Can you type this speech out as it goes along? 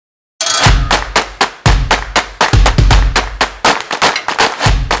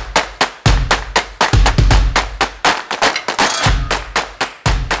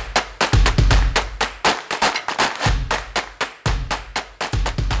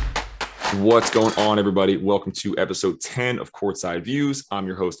What's going on, everybody? Welcome to episode 10 of Courtside Views. I'm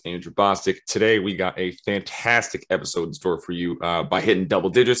your host, Andrew Bostic. Today, we got a fantastic episode in store for you. By hitting double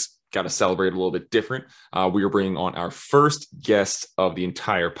digits, got to celebrate a little bit different. We are bringing on our first guest of the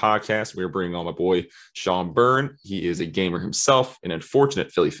entire podcast. We are bringing on my boy, Sean Byrne. He is a gamer himself, an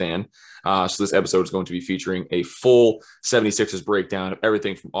unfortunate Philly fan. So this episode is going to be featuring a full 76ers breakdown of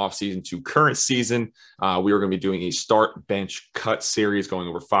everything from offseason to current season. We are going to be doing a start, bench, cut series, going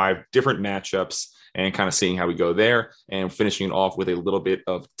over 5 different matchups and kind of seeing how we go there, and finishing it off with a little bit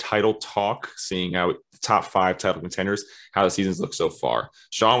of title talk, seeing how the top 5 title contenders, how the seasons look so far.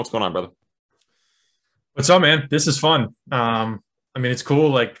 Sean, what's going on, brother? What's up, man? This is fun. It's cool.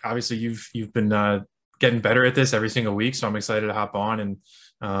 Like, obviously you've been getting better at this every single week, so I'm excited to hop on.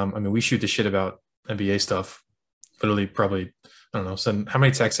 And we shoot the shit about NBA stuff. Literally, probably, I don't know, send how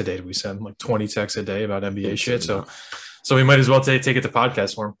many texts a day do we send? Like 20 texts a day about NBA shit. So we might as well take it to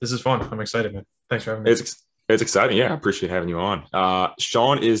podcast form. This is fun. I'm excited, man. Thanks for having me. It's exciting. Yeah, I appreciate having you on.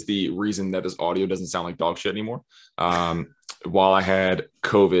 Sean is the reason that his audio doesn't sound like dog shit anymore. While I had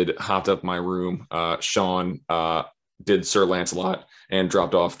COVID, hopped up my room, Sean did Sir Lancelot and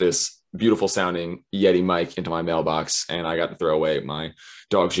dropped off this beautiful sounding Yeti mic into my mailbox, and I got to throw away my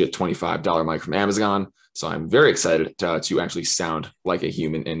dog shit $25 mic from Amazon. So I'm very excited to actually sound like a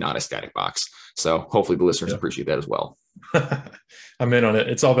human and not a static box. So hopefully the listeners appreciate that as well. I'm in on it.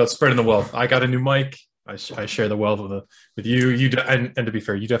 It's all about spreading the wealth. I got a new mic. I share the wealth with you. And to be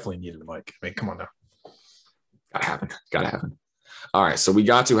fair, you definitely needed a mic. I mean, come on now. Gotta happen. All right, so we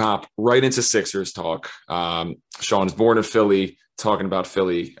got to hop right into Sixers talk. Sean is born in Philly, talking about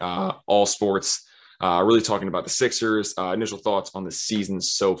Philly, all sports, really talking about the Sixers. Initial thoughts on the season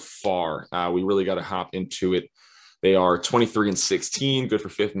so far. We really got to hop into it. They are 23-16, good for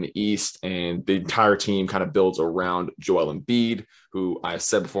 5th in the East, and the entire team kind of builds around Joel Embiid, who I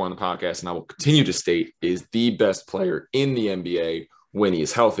said before on the podcast, and I will continue to state, is the best player in the NBA when he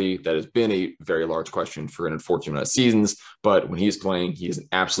is healthy. That has been a very large question for an unfortunate amount of seasons, but when he's playing, he is an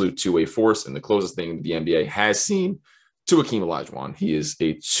absolute two-way force, and the closest thing the NBA has seen to Hakeem Olajuwon. He is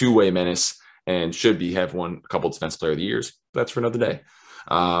a two-way menace and should have won a couple of Defensive Player of the Years. That's for another day.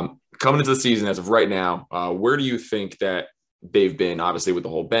 Coming into the season as of right now, where do you think that they've been? Obviously, with the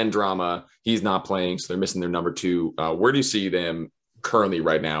whole Ben drama, he's not playing, so they're missing their number 2. Where do you see them currently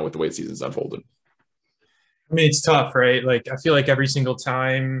right now with the way the season's unfolded? I mean, it's tough, right? Like, I feel like every single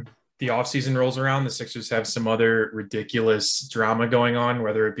time the offseason rolls around, the Sixers have some other ridiculous drama going on,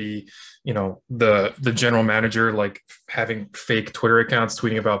 whether it be, the general manager, like having fake Twitter accounts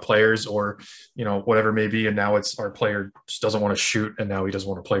tweeting about players, or, whatever it may be. And now it's our player just doesn't want to shoot, and now he doesn't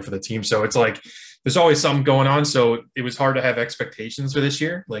want to play for the team. So it's like, there's always something going on. So it was hard to have expectations for this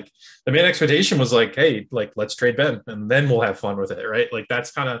year. Like, the main expectation was like, hey, like, let's trade Ben and then we'll have fun with it. Right. Like,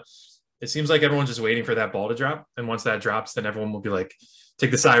 that's kind of, it seems like everyone's just waiting for that ball to drop. And once that drops, then everyone will be like, take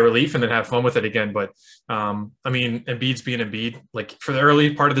the sigh of relief and then have fun with it again. But Embiid's being Embiid. Like, for the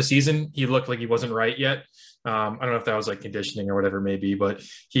early part of the season, he looked like he wasn't right yet. I don't know if that was like conditioning or whatever it may be, but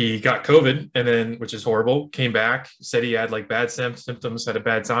he got COVID, and then, which is horrible, came back, said he had like bad symptoms, had a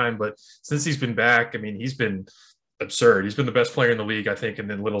bad time. But since he's been back, I mean, he's been absurd. He's been the best player in the league, I think, in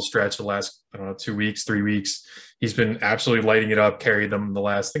the little stretch the last, 2 weeks, 3 weeks. He's been absolutely lighting it up, carried them the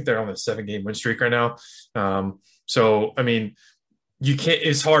last, I think they're on a 7-game win streak right now. You can't,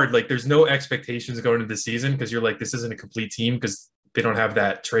 it's hard. Like, there's no expectations going into the season because you're like, this isn't a complete team because they don't have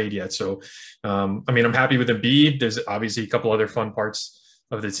that trade yet. So, I'm happy with Embiid. There's obviously a couple other fun parts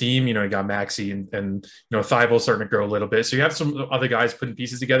of the team. You got Maxey and Thibault's starting to grow a little bit. So you have some other guys putting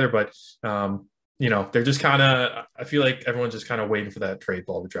pieces together, but, they're just kind of, I feel like everyone's just kind of waiting for that trade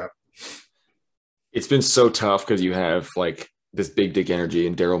ball to drop. It's been so tough because you have like this big dick energy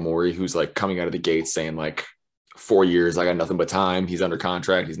and Daryl Morey, who's like coming out of the gates saying like, 4 years, I got nothing but time. He's under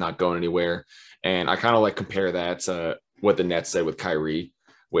contract. He's not going anywhere. And I kind of like compare that to what the Nets said with Kyrie.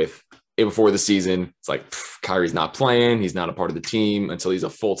 Before the season, it's like, Kyrie's not playing. He's not a part of the team until he's a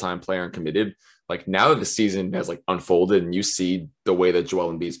full-time player and committed. Like, now that the season has like unfolded and you see the way that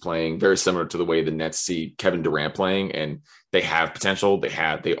Joel Embiid's playing, very similar to the way the Nets see Kevin Durant playing, and they have potential.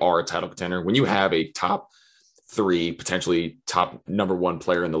 They are a title contender. When you have a top 3, potentially top number 1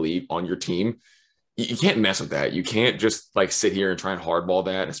 player in the league on your team, you can't mess with that. You can't just like sit here and try and hardball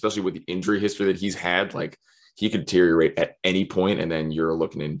that, especially with the injury history that he's had. Like, he could deteriorate at any point, and then you're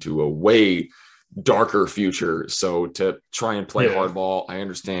looking into a way darker future. So to try and play hardball, I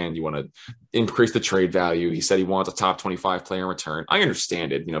understand you want to increase the trade value. He said he wants a top 25 player in return. I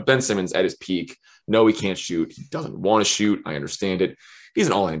understand it. Ben Simmons at his peak. No, he can't shoot. He doesn't want to shoot. I understand it. He's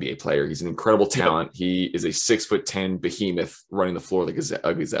an all NBA player. He's an incredible talent. He is a 6'10" behemoth running the floor like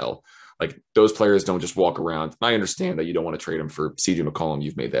a gazelle. Like those players don't just walk around. I understand that you don't want to trade him for CJ McCollum.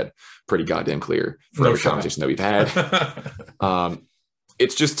 You've made that pretty goddamn clear for every conversation that we've had.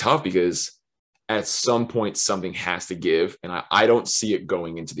 It's just tough because at some point something has to give. And I don't see it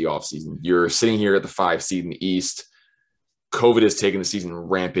going into the offseason. You're sitting here at the 5 seed in the East. COVID has taken the season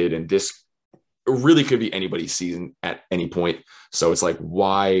rampant, and this really could be anybody's season at any point. So it's like,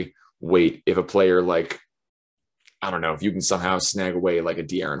 why wait? If a player like, I don't know, if you can somehow snag away like a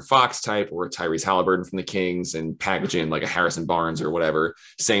De'Aaron Fox type or a Tyrese Halliburton from the Kings and package in like a Harrison Barnes or whatever.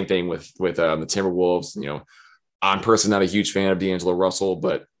 Same thing with the Timberwolves. You know, I'm personally not a huge fan of D'Angelo Russell,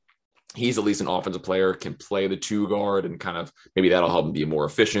 but he's at least an offensive player, can play the 2 guard, and kind of maybe that'll help him be more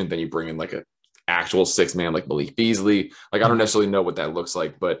efficient. Then you bring in like a actual 6-man like Malik Beasley. Like I don't necessarily know what that looks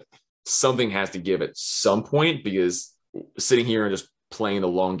like, but something has to give at some point, because sitting here and just playing the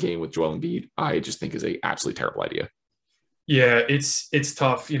long game with Joel Embiid, I just think is a absolutely terrible idea. Yeah, it's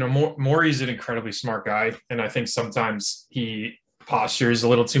tough. You know, Morey's an incredibly smart guy, and I think sometimes he postures a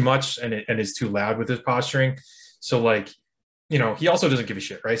little too much and is too loud with his posturing. So like, you know, he also doesn't give a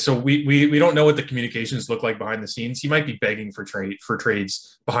shit, right? So we don't know what the communications look like behind the scenes. He might be begging for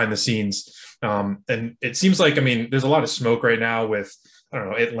trades behind the scenes. And it seems like, I mean, there's a lot of smoke right now with, I don't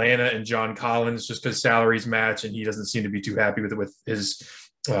know, Atlanta and John Collins, just because salaries match, and he doesn't seem to be too happy with his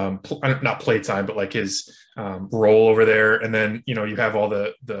not play time, but like his role over there. And then, you know, you have all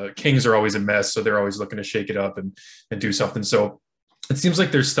the Kings are always a mess, so they're always looking to shake it up and do something. So it seems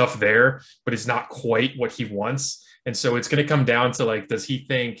like there's stuff there, but it's not quite what he wants. And so it's going to come down to like, does he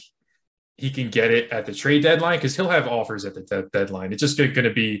think he can get it at the trade deadline? Because he'll have offers at the deadline. It's just going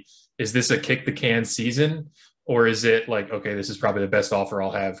to be, is this a kick the can season? Or is it like, okay, this is probably the best offer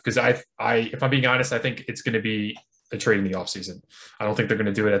I'll have? Because if I'm being honest, I think it's going to be a trade in the offseason. I don't think they're going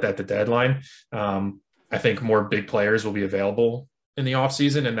to do it at the deadline. I think more big players will be available in the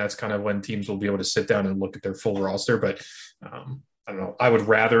offseason, and that's kind of when teams will be able to sit down and look at their full roster. But I don't know. I would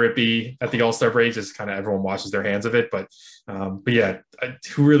rather it be at the All-Star break, just kind of everyone washes their hands of it. But yeah,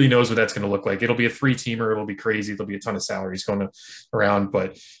 who really knows what that's going to look like? It'll be a 3-teamer. It'll be crazy. There'll be a ton of salaries going around.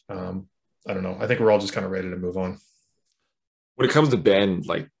 But I don't know. I think we're all just kind of ready to move on. When it comes to Ben,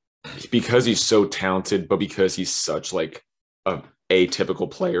 like, because he's so talented, but because he's such like a atypical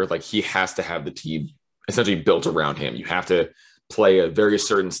player, like he has to have the team essentially built around him. You have to play a very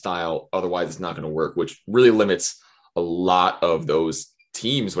certain style. Otherwise, it's not going to work, which really limits a lot of those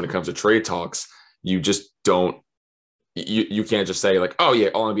teams when it comes to trade talks. You just don't, you can't just say like, oh yeah,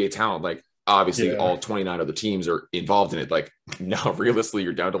 all NBA talent. Like obviously all 29 other teams are involved in it. Like no, realistically,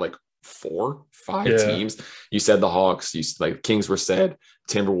 you're down to like 4, 5 teams. You said the Hawks, you like Kings were said,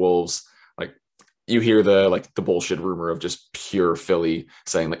 Timberwolves. Like you hear the bullshit rumor of just pure Philly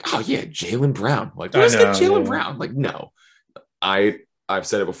saying like, oh yeah, Jaylen Brown. Like let's get Jaylen Brown. Like no, I've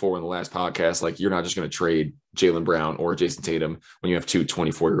said it before in the last podcast, like you're not just going to trade Jaylen Brown or Jason Tatum when you have 2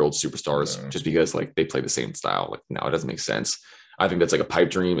 24-year-old superstars just because like they play the same style. Like, no, it doesn't make sense. I think that's like a pipe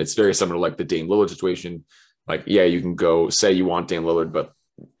dream. It's very similar to like the Dame Lillard situation. Like, yeah, you can go say you want Dame Lillard, but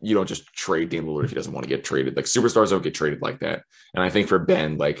you don't just trade Dame Lillard if he doesn't want to get traded. Like superstars don't get traded like that. And I think for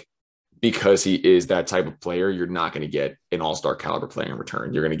Ben, like, because he is that type of player, you're not going to get an all-star caliber player in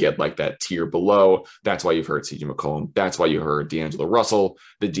return. You're going to get like that tier below. That's why you've heard CJ McCollum. That's why you heard D'Angelo Russell,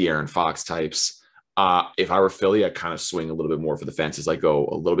 the De'Aaron Fox types. If I were Philly, I'd kind of swing a little bit more for the fences. I go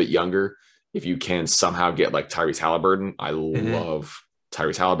a little bit younger. If you can somehow get like Tyrese Halliburton, I love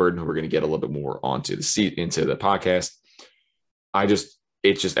Tyrese Halliburton, who we're going to get a little bit more onto the seat into the podcast.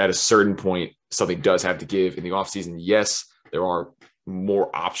 It's just at a certain point, something does have to give in the offseason. Yes, there are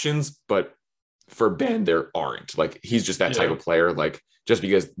more options, but for Ben, there aren't. Like he's just that type of player. Like just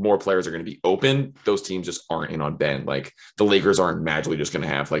because more players are going to be open, those teams just aren't in on Ben. Like the Lakers aren't magically just going to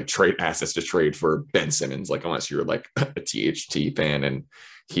have like trade assets to trade for Ben Simmons, like unless you're like a THT fan and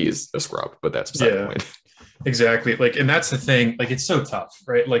he is a scrub. But that's beside the point. Exactly. Like, and that's the thing. Like it's so tough,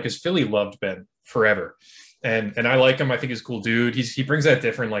 right? Like, because Philly loved Ben forever, and I like him. I think he's a cool dude. He brings that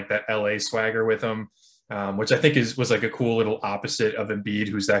different, like that LA swagger with him. Which I think was like a cool little opposite of Embiid,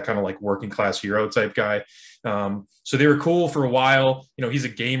 who's that kind of like working class hero type guy. So they were cool for a while. You know, he's a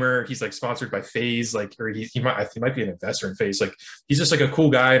gamer. He's like sponsored by FaZe, like, or he might be an investor in FaZe. Like he's just like a cool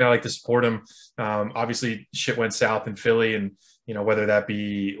guy, and I like to support him. Obviously, shit went south in Philly, and you know, whether that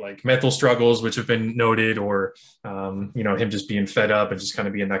be like mental struggles, which have been noted, or you know, him just being fed up and just kind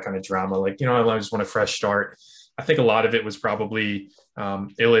of being that kind of drama. Like, you know, I just want a fresh start. I think a lot of it was probably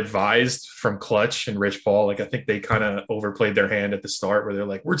ill-advised from Clutch and Rich Paul. Like, I think they kind of overplayed their hand at the start where they're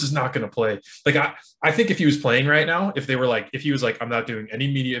like, we're just not going to play. Like, I think if he was playing right now, if he was like, I'm not doing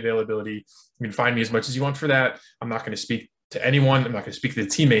any media availability, you can find me as much as you want for that. I'm not going to speak to anyone. I'm not going to speak to the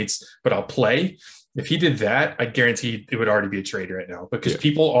teammates, but I'll play. If he did that, I guarantee it would already be a trade right now, because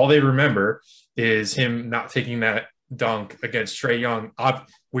people, all they remember is him not taking that dunk against Trae Young,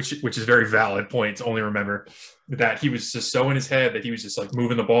 which is very valid point to only remember that he was just so in his head that he was just like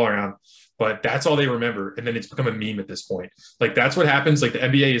moving the ball around. But that's all they remember. And then it's become a meme at this point. Like, that's what happens. Like, the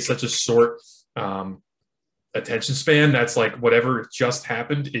NBA is such a short attention span. That's like whatever just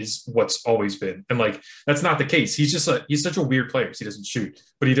happened is what's always been. And like, that's not the case. He's such a weird player. He doesn't shoot,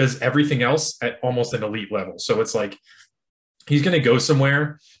 but he does everything else at almost an elite level. So it's like, he's going to go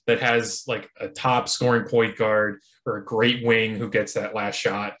somewhere that has like a top scoring point guard or a great wing who gets that last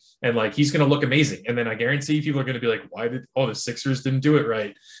shot. And like, he's going to look amazing. And then I guarantee people are going to be like, why did the Sixers didn't do it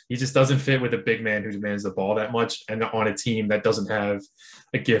right? He just doesn't fit with a big man who demands the ball that much. And on a team that doesn't have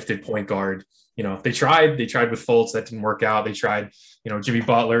a gifted point guard. You know, they tried with Fultz. That didn't work out. They tried, Jimmy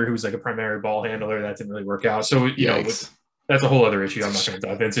Butler, who's like a primary ball handler. That didn't really work out. So, that's a whole other issue I'm not going to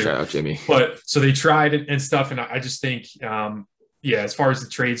dive into. Shout out, Jimmy. But so they tried and stuff. And I just think, as far as the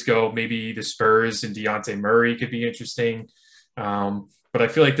trades go, maybe the Spurs and Dejounte Murray could be interesting. But I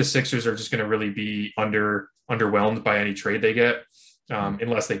feel like the Sixers are just going to really be underwhelmed by any trade they get,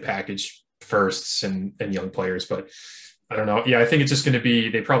 unless they package firsts and young players. But I don't know. Yeah, I think it's just going to be,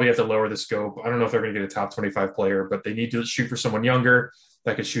 they probably have to lower the scope. I don't know if they're going to get a top 25 player, but they need to shoot for someone younger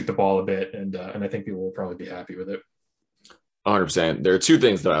that could shoot the ball a bit. And I think people will probably be happy with it. 100%. There are two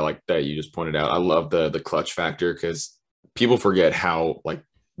things that I like that you just pointed out. I love the clutch factor, because people forget how like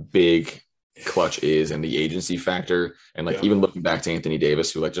big clutch is and the agency factor. And like, even looking back to Anthony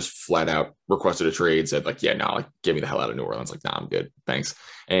Davis, who like just flat out requested a trade, said like, like get me the hell out of New Orleans. Like, nah, I'm good. Thanks.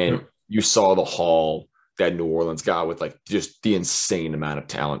 And you saw the haul that New Orleans got with like just the insane amount of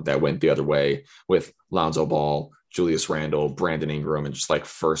talent that went the other way with Lonzo Ball, Julius Randle, Brandon Ingram, and just like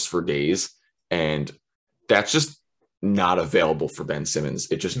first for days. And that's just not available for Ben Simmons.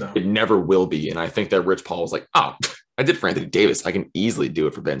 It never will be. And I think that Rich Paul was like, I did for Anthony Davis. I can easily do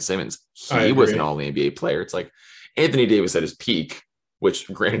it for Ben Simmons. He was an all NBA player. It's like Anthony Davis at his peak,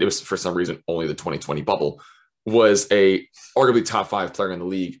 which granted it was for some reason only the 2020 bubble, was a arguably top 5 player in the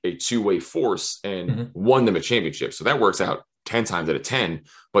league, a two-way force, and won them a championship. So that works out 10 times out of 10,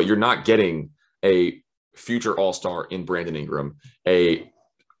 but you're not getting a future all-star in Brandon Ingram, a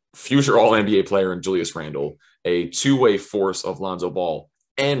future all-NBA player in Julius Randle, a two-way force of Lonzo Ball,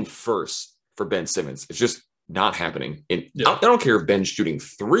 and first for Ben Simmons. It's just not happening. I don't care if Ben's shooting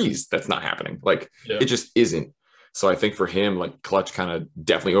threes. That's not happening. Like, it just isn't. So I think for him, like, Clutch kind of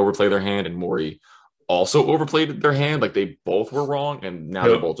definitely overplayed their hand, and Morey also overplayed their hand. Like, they both were wrong, and now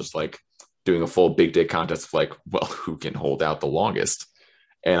they're both just like doing a full big dick contest of like, well, who can hold out the longest?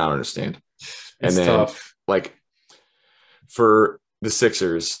 And I don't understand. And then tough. Like, for the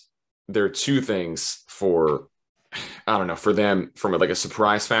Sixers, there are two things for them from like a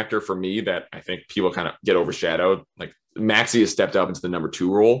surprise factor for me that I think people kind of get overshadowed. Like, Maxey has stepped up into the number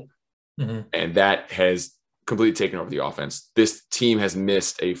 2 role, and that has completely taken over the offense. This team has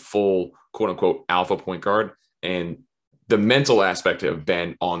missed a full quote unquote alpha point guard, and the mental aspect of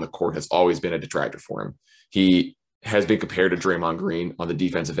Ben on the court has always been a detractor for him. He has been compared to Draymond Green on the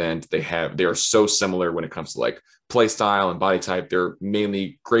defensive end. They are so similar when it comes to like play style and body type. They're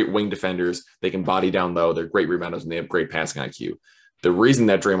mainly great wing defenders. They can body down low. They're great rebounders, and they have great passing IQ. The reason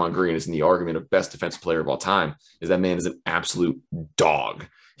that Draymond Green is in the argument of best defensive player of all time is that man is an absolute dog.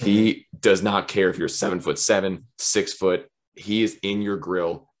 He does not care if you're 7'7", 6 foot. He is in your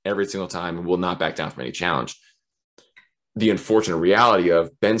grill every single time and will not back down from any challenge. The unfortunate reality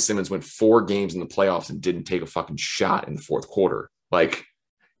of Ben Simmons went 4 games in the playoffs and didn't take a fucking shot in the fourth quarter. Like,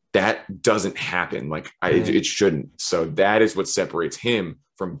 that doesn't happen. Like, it shouldn't. So that is what separates him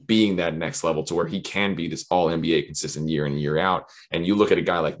from being that next level to where he can be this all NBA consistent year in and year out. And you look at a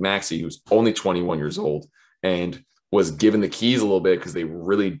guy like Maxey, who's only 21 years old and was given the keys a little bit because they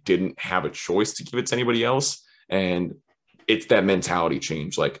really didn't have a choice to give it to anybody else. And it's that mentality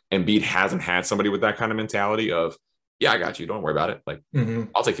change. Like, Embiid hasn't had somebody with that kind of mentality of, I got you. Don't worry about it. Like,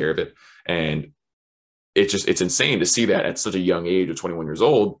 I'll take care of it. And it's insane to see that at such a young age of 21 years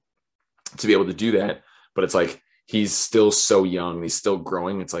old to be able to do that. But it's like, he's still so young. He's still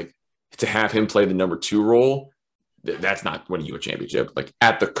growing. It's like, to have him play the number 2 role, that's not winning you a championship. Like,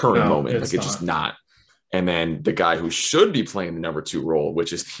 at the current moment, it's just not. And then the guy who should be playing the number 2 role,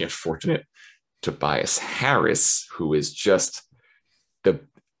 which is the unfortunate Tobias Harris, who is just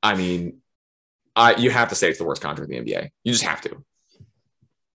you have to say it's the worst contract in the NBA. You just have to.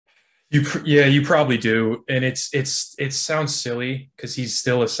 You probably do. And it sounds silly because he's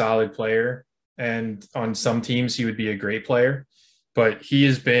still a solid player. And on some teams, he would be a great player. But he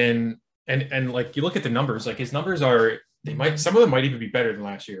has been, and like, you look at the numbers, like, his numbers are some of them might even be better than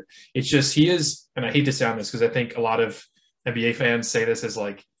last year. It's just he is, and I hate to sound this because I think a lot of NBA fans say this as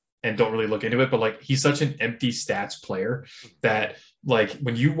like, and don't really look into it, but like he's such an empty stats player that like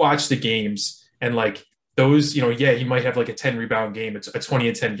when you watch the games and like those, yeah, he might have like a 10 rebound game. It's a 20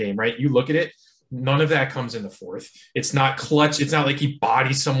 and 10 game, right? You look at it, none of that comes in the fourth. It's not clutch. It's not like he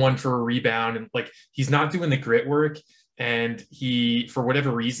bodies someone for a rebound and like he's not doing the grit work. And he, for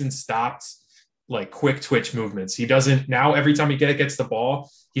whatever reason, stopped like quick twitch movements. He doesn't now. Every time he gets the ball,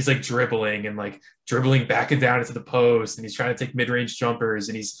 he's like dribbling and like dribbling back and down into the post, and he's trying to take mid-range jumpers.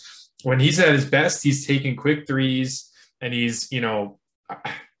 And when he's at his best, he's taking quick threes, and he's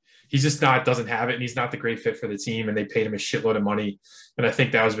just doesn't have it, and he's not the great fit for the team. And they paid him a shitload of money, and I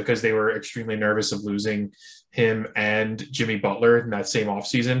think that was because they were extremely nervous of losing him and Jimmy Butler in that same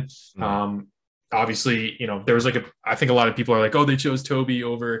offseason. Mm-hmm. Obviously, there was I think a lot of people are like, oh, they chose Toby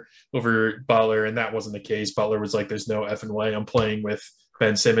over Butler. And that wasn't the case. Butler was like, there's no effing way I'm playing with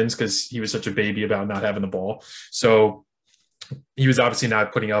Ben Simmons because he was such a baby about not having the ball. So he was obviously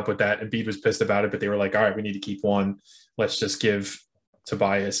not putting up with that. Embiid was pissed about it, but they were like, all right, we need to keep one. Let's just give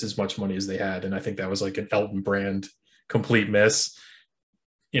Tobias as much money as they had. And I think that was like an Elton Brand complete miss.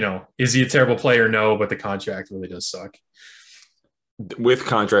 Is he a terrible player? No, but the contract really does suck. With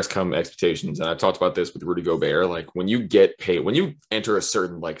contracts come expectations. And I've talked about this with Rudy Gobert. Like when you get paid, when you enter a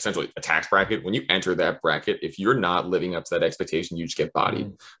certain, like essentially a tax bracket, when you enter that bracket, if you're not living up to that expectation, you just get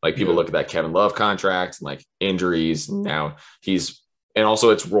bodied. Like people look at that Kevin Love contract and like injuries. Now and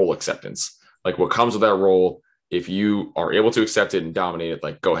also it's role acceptance. Like what comes with that role, if you are able to accept it and dominate it,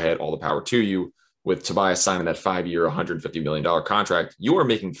 like go ahead, all the power to you. With Tobias signing that 5-year, $150 million contract, you are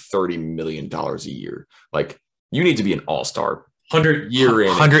making $30 million a year. Like you need to be an all-star.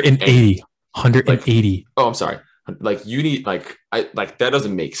 180. Like, oh, I'm sorry. Like you need that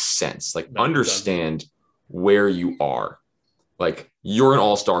doesn't make sense. Like understand where you are. Like you're an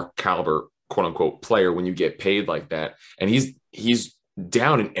all-star caliber, quote unquote, player when you get paid like that. And he's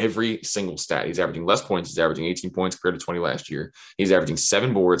down in every single stat. He's averaging less points. He's averaging 18 points compared to 20 last year. He's averaging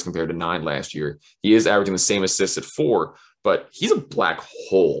 7 boards compared to 9 last year. He is averaging the same assists at 4, but he's a black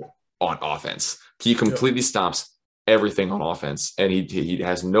hole on offense. He completely stops everything on offense, and he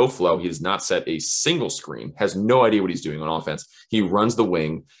has no flow. He does not set a single screen, has no idea what he's doing on offense. He runs the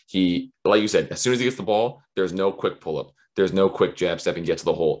wing. He, like you said, as soon as he gets the ball, there's no quick pull-up. There's no quick jab step and get to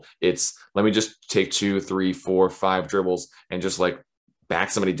the hole. It's let me just take 2, 3, 4, 5 dribbles and just like back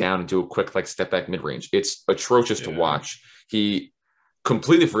somebody down and do a quick like step back mid-range. It's atrocious to watch. He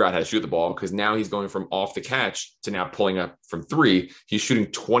completely forgot how to shoot the ball because now he's going from off the catch to now pulling up from 3. He's shooting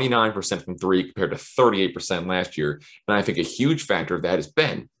 29% from 3 compared to 38% last year. And I think a huge factor of that is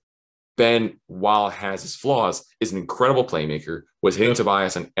Ben. Ben, while has his flaws, is an incredible playmaker, was hitting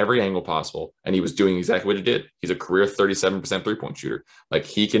Tobias on every angle possible, and he was doing exactly what he did. He's a career 37% three-point shooter. Like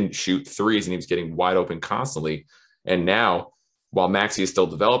he can shoot threes, and he was getting wide open constantly. And now, while Maxey is still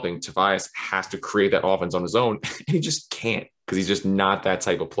developing, Tobias has to create that offense on his own, and he just can't. Because he's just not that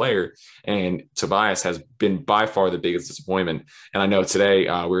type of player. And Tobias has been by far the biggest disappointment. And I know today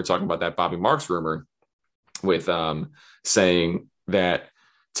we were talking about that Bobby Marks rumor with saying that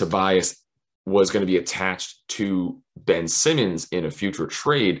Tobias was going to be attached to Ben Simmons in a future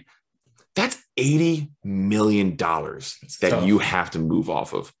trade. That's $80 million that you have to move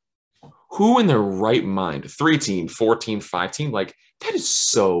off of. Who in their right mind, 3-team, 4-team, 5-team, like that is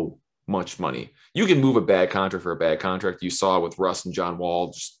so much money. You can move a bad contract for a bad contract. You saw it with Russ and John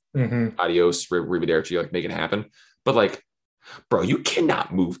Wall, just adios, arrivederci, like make it happen. But like, bro, you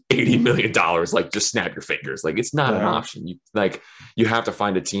cannot move $80 million, like just snap your fingers. Like it's not an option. You have to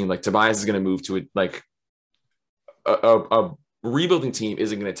find a team. Like Tobias is going to move to it. Like a rebuilding team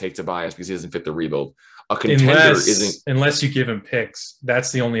isn't going to take Tobias because he doesn't fit the rebuild. A contender unless you give him picks.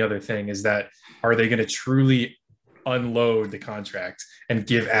 That's the only other thing is that are they going to truly unload the contract and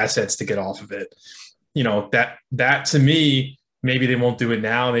give assets to get off of it? That to me, maybe they won't do it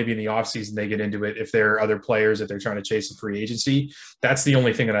now. Maybe in the offseason they get into it if there are other players that they're trying to chase in free agency. That's the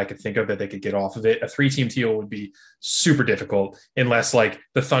only thing that I could think of that they could get off of it. A 3-team deal would be super difficult unless like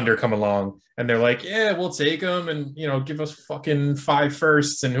the Thunder come along and they're like, yeah, we'll take them and give us fucking 5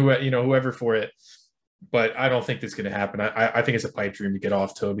 firsts and whoever for it. But I don't think that's going to happen. I think it's a pipe dream to get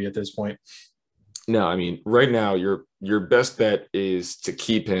off Toby at this point. No, I mean, right now, your best bet is to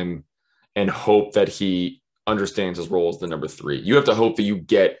keep him and hope that he understands his role as the number 3. You have to hope that you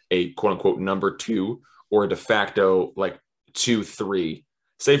get a quote-unquote number 2 or a de facto like 2-3.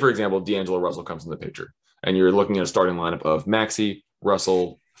 Say, for example, D'Angelo Russell comes in the picture, and you're looking at a starting lineup of Maxey,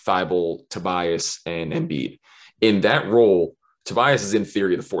 Russell, Thibault, Tobias, and Embiid. In that role, Tobias is in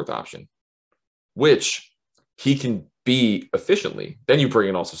theory the 4th option, which he can B, efficiently. Then you bring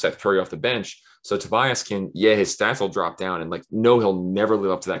in also Seth Curry off the bench. So Tobias can, yeah, his stats will drop down. And like, no, he'll never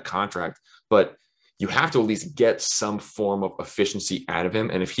live up to that contract. But you have to at least get some form of efficiency out of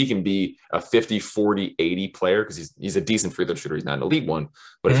him. And if he can be a 50, 40, 80 player, because he's a decent free throw shooter, he's not an elite one.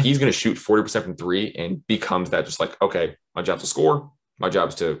 But if he's going to shoot 40% from three and becomes that just like, okay, my job's to score, my job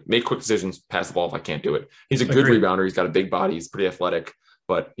is to make quick decisions, pass the ball if I can't do it. He's a good rebounder. He's got a big body. He's pretty athletic,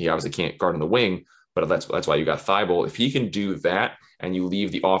 but he obviously can't guard on the wing. But that's why you got Thibault. If he can do that and you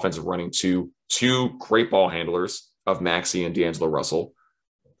leave the offense running to two great ball handlers of Maxey and D'Angelo Russell,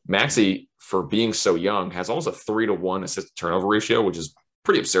 Maxey, for being so young, has almost a 3-to-1 assist turnover ratio, which is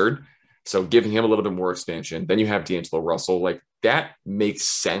pretty absurd. So giving him a little bit more expansion. Then you have D'Angelo Russell. Like, that makes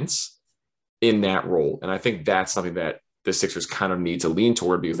sense in that role. And I think that's something that the Sixers kind of need to lean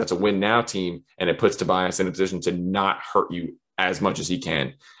toward, because that's a win now team, and it puts Tobias in a position to not hurt you as much as he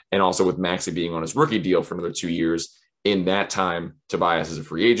can. And also with Maxey being on his rookie deal for another 2 years, in that time, Tobias is a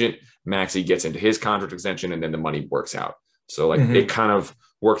free agent. Maxey gets into his contract extension, and then the money works out. So like it kind of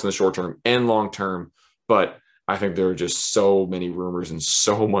works in the short term and long term. But I think there are just so many rumors and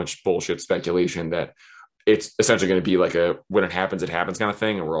so much bullshit speculation that it's essentially going to be like a when it happens kind of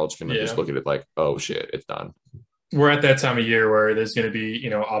thing. And we're all just going to just look at it like, oh shit, it's done. We're at that time of year where there's going to be, you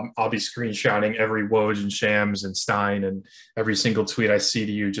know, I'll be screenshotting every Woj and Shams and Stein and every single tweet I see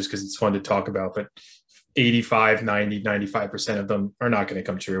to you just because it's fun to talk about. But 85, 90, 95% of them are not going to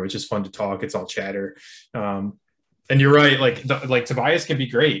come true. It's just fun to talk. It's all chatter. And you're right. Like Tobias can be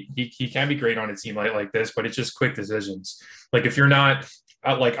great. He can be great on a team like this, but it's just quick decisions. Like if you're not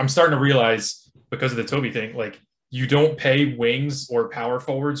like, I'm starting to realize because of the Toby thing, like you don't pay wings or power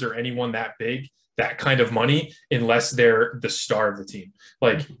forwards or anyone that big that kind of money unless they're the star of the team.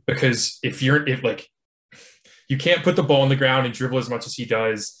 Like, because if you can't put the ball on the ground and dribble as much as he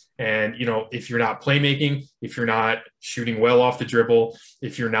does. And, you know, if you're not playmaking, if you're not shooting well off the dribble,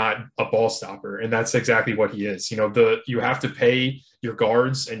 if you're not a ball stopper, and that's exactly what he is. You know, you have to pay your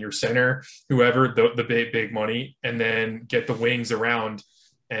guards and your center, whoever, the big money, and then get the wings around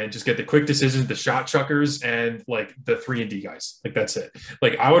and just get the quick decisions, the shot chuckers, and like the 3-and-D guys. Like that's it.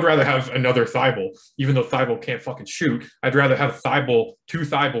 Like I would rather have another Thibault, even though Thibault can't fucking shoot. I'd rather have two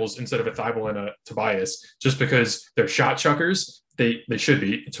Thibauts instead of a Thibault and a Tobias, just because they're shot chuckers. They should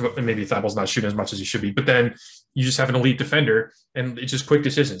be. Maybe Thibault's not shooting as much as he should be, but then you just have an elite defender, and it's just quick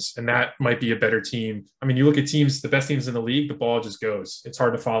decisions, and that might be a better team. I mean, you look at teams, the best teams in the league, the ball just goes. It's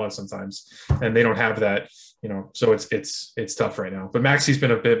hard to follow sometimes, and they don't have that. You know, so it's tough right now. But Maxey's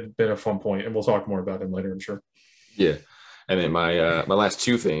been a fun point, and we'll talk more about him later, I'm sure. Yeah, and then my last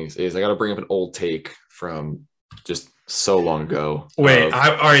two things is I got to bring up an old take from just so long ago. Wait,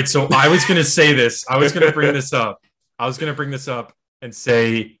 all right. So I was going to say this. I was going to bring this up. I was going to bring this up and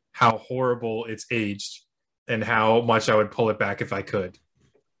say how horrible it's aged and how much I would pull it back if I could.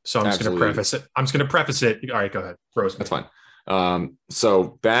 So I'm just going to preface it. All right, go ahead. Roast me. That's fine.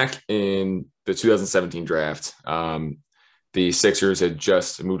 So back in the 2017 draft, the Sixers had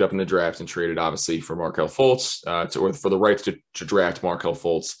just moved up in the draft and traded, obviously, for Markelle Fultz, or for the rights to draft Markelle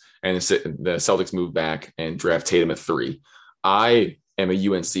Fultz. And the Celtics moved back and draft Tatum at 3. I am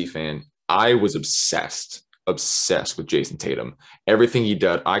a UNC fan. I was obsessed with Jason Tatum. Everything he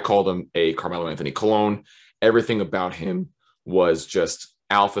did, I called him a Carmelo Anthony clone. Everything about him was just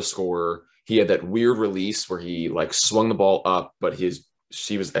alpha scorer. He had that weird release where he like swung the ball up, but he's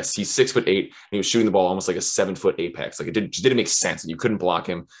 6'8", and he was shooting the ball almost like a 7-foot apex. Like just didn't make sense, and you couldn't block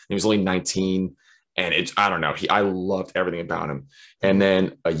him. He was only 19, and I don't know. I loved everything about him. And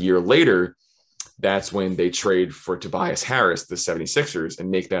then a year later, that's when they trade for Tobias Harris, the 76ers, and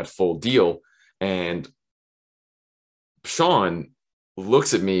make that full deal. And Sean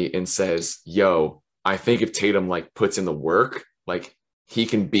looks at me and says, yo, I think if Tatum like puts in the work, like he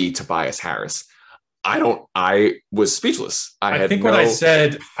can be Tobias Harris. I was speechless. I think I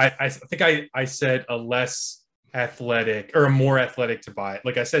said a less athletic or a more athletic Tobias.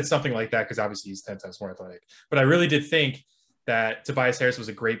 Like I said something like that because obviously he's 10 times more athletic. But I really did think that Tobias Harris was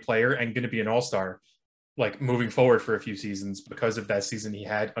a great player and going to be an all-star like moving forward for a few seasons because of that season he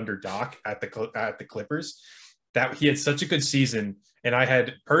had under Doc at the Clippers. That he had such a good season, and I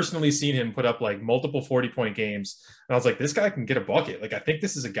had personally seen him put up like multiple 40-point games, and I was like, this guy can get a bucket. Like I think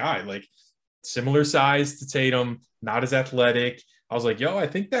this is a guy like similar size to Tatum, not as athletic. I was like, yo, I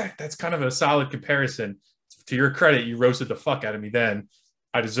think that's kind of a solid comparison. To your credit, you roasted the fuck out of me then.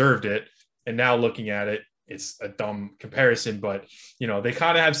 I deserved it, and now looking at it, it's a dumb comparison. But you know, they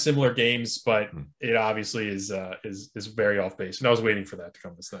kind of have similar games, but it obviously is very off base. And I was waiting for that to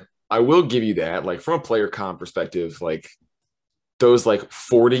come this time. I will give you that, like from a player comp perspective, like those like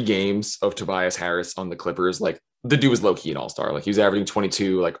 40 games of Tobias Harris on the Clippers, like the dude was low key an all-star. Like he was averaging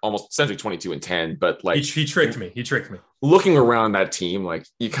 22, like almost essentially 22 and 10. But like he tricked me. He tricked me. Looking around that team, like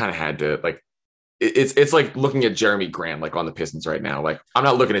you kind of had to like it's like looking at Jeremy Grant like on the Pistons right now. Like I'm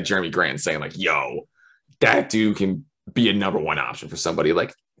not looking at Jeremy Grant saying like, yo, that dude can be a number one option for somebody.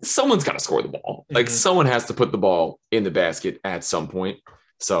 Like someone's got to score the ball. Like someone has to put the ball in the basket at some point.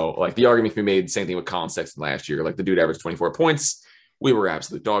 So like the argument can be made, same thing with Colin Sexton last year. Like the dude averaged 24 points. We were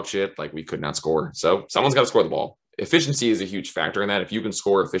absolute dog shit. Like we could not score. So someone's got to score the ball. Efficiency is a huge factor in that. If you can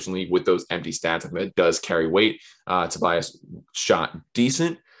score efficiently with those empty stats, I think that does carry weight. Tobias shot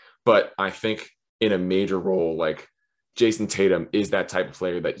decent, but I think in a major role, like Jason Tatum is that type of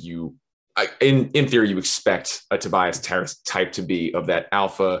player that in theory, you expect a Tobias Harris type to be, of that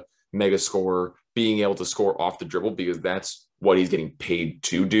alpha mega scorer, being able to score off the dribble, because that's what he's getting paid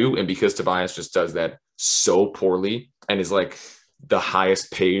to do. And because Tobias just does that so poorly and is like the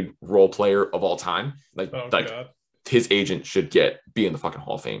highest paid role player of all time, his agent should be in the fucking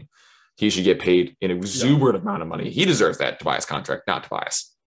Hall of Fame. He should get paid an exuberant amount of money. He deserves that Tobias contract, not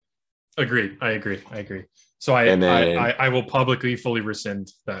Tobias. Agreed. I agree. So I will publicly fully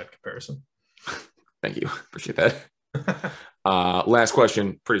rescind that comparison. Thank you. Appreciate that. Last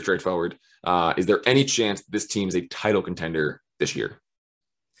question, pretty straightforward. Is there any chance this team is a title contender this year?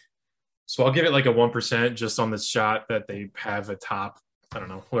 So I'll give it like a 1% just on the shot that they have a top, I don't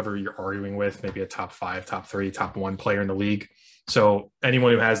know, whoever you're arguing with, maybe a top 5, top 3, top 1 player in the league. So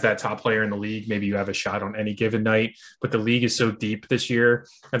anyone who has that top player in the league, maybe you have a shot on any given night. But the league is so deep this year,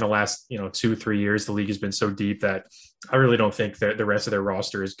 and the last 2-3 years, the league has been so deep that I really don't think that the rest of their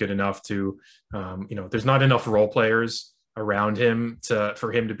roster is good enough to, there's not enough role players around him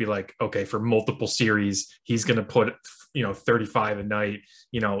for him to be like, okay, for multiple series, he's going to put 35 a night.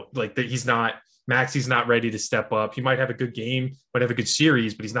 Like that, Maxi's not ready to step up. He might have a good game, might have a good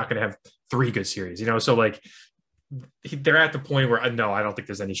series, but he's not going to have 3 good series. So like they're at the point where no, I don't think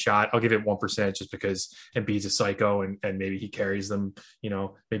there's any shot. I'll give it 1% just because Embiid's a psycho and maybe he carries them,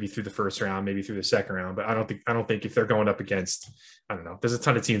 maybe through the first round, maybe through the second round. But I don't think if they're going up against, I don't know, there's a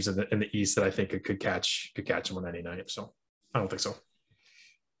ton of teams in the East that I think it could catch them on any night. So I don't think so.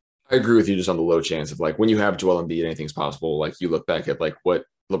 I agree with you just on the low chance of like when you have Joel Embiid, anything's possible. Like you look back at like what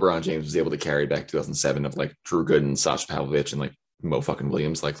LeBron James was able to carry back 2007 of like Drew Gooden, Sasha Pavlovich, and like Mo fucking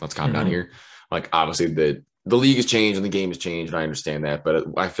Williams. Like let's calm down here. Like obviously the league has changed and the game has changed, and I understand that. But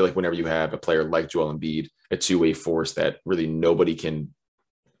I feel like whenever you have a player like Joel Embiid, a two-way force that really nobody can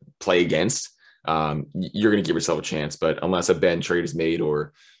play against, you're going to give yourself a chance. But unless a Ben trade is made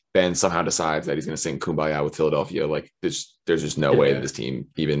or Ben somehow decides that he's going to sing Kumbaya with Philadelphia, like there's just no way that this team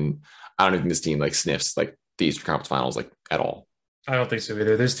I don't even think this team like sniffs like the Eastern Conference Finals like at all. I don't think so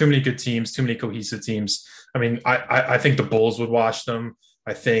either. There's too many good teams, too many cohesive teams. I mean, I think the Bulls would wash them.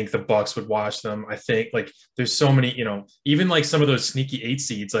 I think the Bucks would wash them. I think like there's so many, even like some of those sneaky 8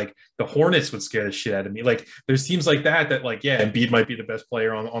 seeds, like the Hornets would scare the shit out of me. Like there's teams like that like, yeah, Embiid might be the best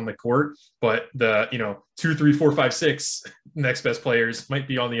player on the court, but the, 2, 3, 4, 5, 6 next best players might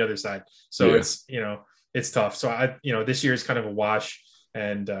be on the other side. So it's, it's tough. So this year is kind of a wash,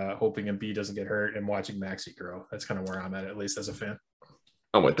 and hoping Embiid doesn't get hurt and watching Maxey grow. That's kind of where I'm at least as a fan.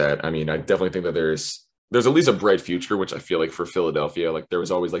 I'm with that. I mean, I definitely think that there's at least a bright future, which I feel like for Philadelphia, like there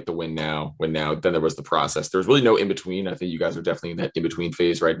was always like the win now, then there was the process. There's really no in between. I think you guys are definitely in that in between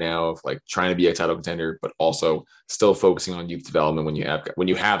phase right now of like trying to be a title contender, but also still focusing on youth development. When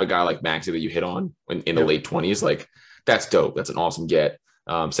you have a guy like Maxey that you hit on in the late 20s, like that's dope. That's an awesome get.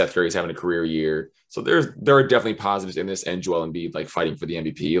 Seth Curry's having a career year. So there are definitely positives in this, and Joel Embiid like fighting for the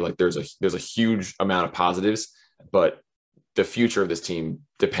MVP. Like there's a huge amount of positives, but the future of this team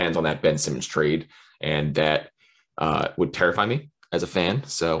depends on that Ben Simmons trade. And that would terrify me as a fan.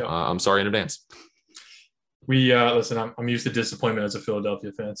 So I'm sorry in advance. We listen, I'm used to disappointment as a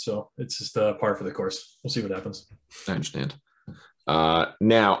Philadelphia fan. So it's just par for the course. We'll see what happens. I understand.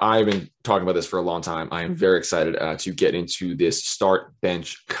 Now, I've been talking about this for a long time. I am very excited to get into this start,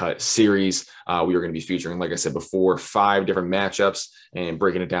 bench, cut series. We are going to be featuring, like I said before, 5 different matchups and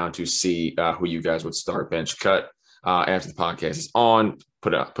breaking it down to see who you guys would start, bench, cut. After the podcast is on,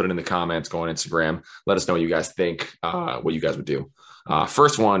 put it in the comments, go on Instagram. Let us know what you guys think, what you guys would do.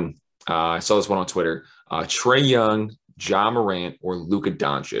 First one, I saw this one on Twitter. Trae Young, Ja Morant, or Luka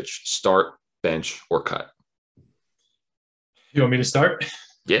Doncic, start, bench, or cut? You want me to start?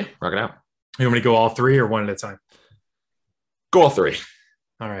 Yeah, rock it out. You want me to go all 3 or one at a time? Go all 3.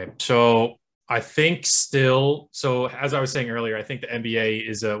 All right. So I think still, as I was saying earlier, I think the NBA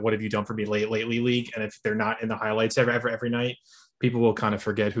is a what have you done for me lately league. And if they're not in the highlights every night, people will kind of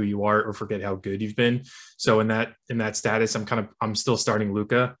forget who you are or forget how good you've been. So in that status, I'm still starting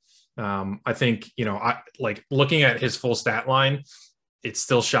Luka. I think, I like looking at his full stat line, it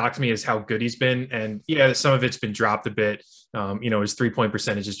still shocked me as how good he's been. And yeah, some of it's been dropped a bit. His 3-point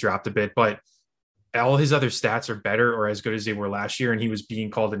percentage has dropped a bit, but all his other stats are better or as good as they were last year, and he was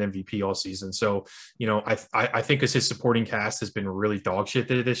being called an MVP all season. So, I think as his supporting cast has been really dog shit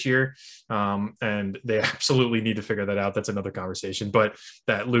this year, and they absolutely need to figure that out. That's another conversation, but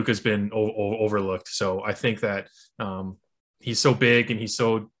that Luka's been overlooked. So I think that he's so big and he's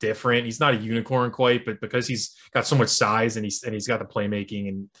so different. He's not a unicorn quite, but because he's got so much size and he's got the playmaking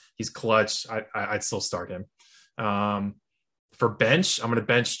and he's clutch, I'd still start him. For bench, I'm going to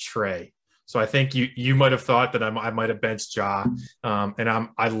bench Trey. So I think you might have thought that I might have benched Ja, and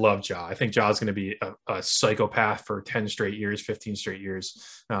I love Ja. I think Ja is going to be a psychopath for 10 straight years, 15 straight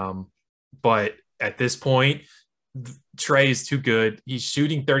years. But at this point, Trey is too good. He's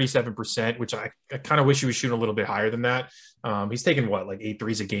shooting 37%, which I kind of wish he was shooting a little bit higher than that. He's taking like 8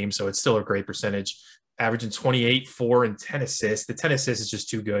 threes a game, so it's still a great percentage. Averaging 28, 4, and 10 assists. The 10 assists is just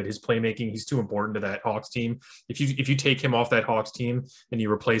too good. His playmaking, he's too important to that Hawks team. If you take him off that Hawks team and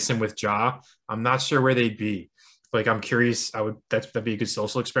you replace him with Ja, I'm not sure where they'd be. Like, I'm curious. That'd be a good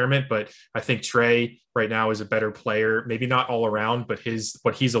social experiment, but I think Trey right now is a better player. Maybe not all around, but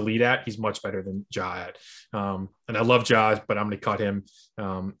what he's elite at, he's much better than Ja at. And I love Ja, but I'm going to cut him.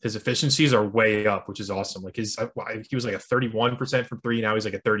 His efficiencies are way up, which is awesome. Like he was like a 31% from three. Now he's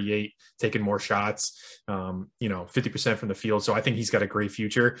like a 38, taking more shots, 50% from the field. So I think he's got a great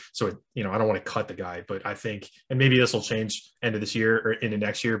future. So, I don't want to cut the guy, but I think, and maybe this will change end of this year or into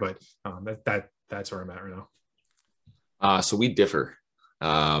next year, but that's where I'm at right now. So we differ.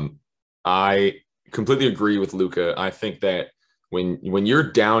 I completely agree with Luka. I think that when your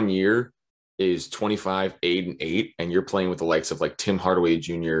down year is 25, 8, and 8, and you're playing with the likes of like Tim Hardaway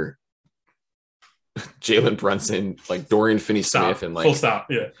Jr., Jalen Brunson, like Dorian Finney-Smith, and like full stop,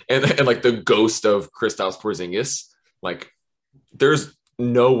 yeah, and like the ghost of Kristaps Porzingis, like there's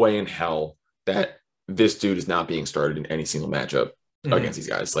no way in hell that this dude is not being started in any single matchup against these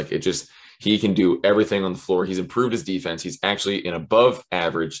guys. Like he can do everything on the floor. He's improved his defense. He's actually an above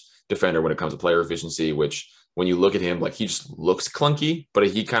average defender when it comes to player efficiency, which when you look at him, like he just looks clunky, but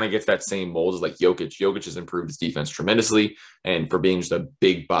he kind of gets that same mold as like Jokic. Jokic has improved his defense tremendously. And for being just a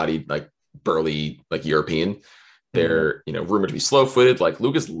big bodied, like burly, like European, they're, rumored to be slow footed. Like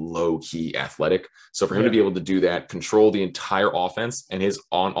Luka's low key athletic. So for him to be able to do that, control the entire offense, and his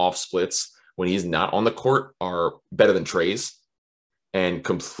on off splits when he's not on the court are better than Trey's. And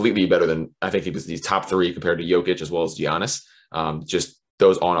completely better than, I think he's top 3 compared to Jokic as well as Giannis. Just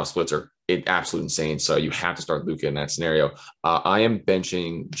those on-off splits are absolutely insane. So you have to start Luka in that scenario. I am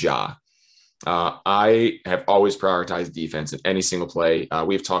benching Ja. I have always prioritized defense in any single play.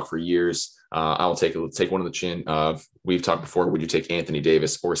 We've talked for years. I'll take one on the chin. We've talked before. Would you take Anthony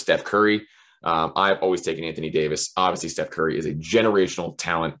Davis or Steph Curry? I've always taken Anthony Davis. Obviously, Steph Curry is a generational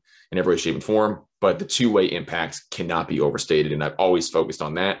talent in every way, shape, and form, but the two-way impacts cannot be overstated, and I've always focused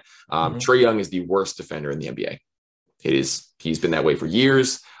on that. Trae Young is the worst defender in the NBA. He's been that way for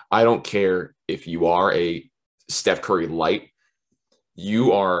years. I don't care if you are a Steph Curry light,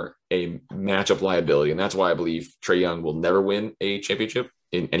 you are a matchup liability, and that's why I believe Trae Young will never win a championship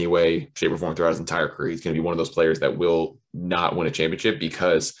in any way, shape, or form throughout his entire career. He's going to be one of those players that will not win a championship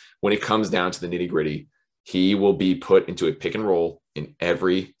because when it comes down to the nitty-gritty, he will be put into a pick and roll in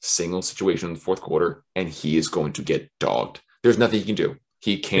every single situation in the fourth quarter, and he is going to get dogged. There's nothing he can do.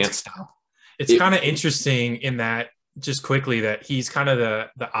 He can't stop. It's kind of interesting in that, just quickly, that he's kind of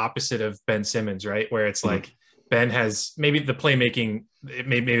the opposite of Ben Simmons, right? Where it's like Ben has maybe the playmaking,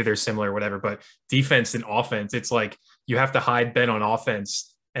 maybe they're similar or whatever, but defense and offense, it's like you have to hide Ben on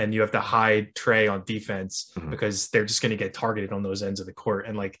offense and you have to hide Trey on defense because they're just going to get targeted on those ends of the court.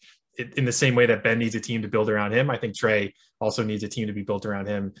 And like, in the same way that Ben needs a team to build around him, I think Trey also needs a team to be built around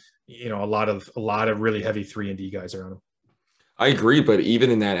him. A lot of really heavy 3-and-D guys around him. I agree, but even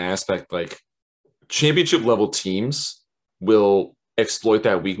in that aspect, like championship level teams will exploit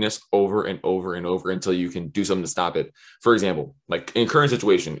that weakness over and over and over until you can do something to stop it. For example, like in current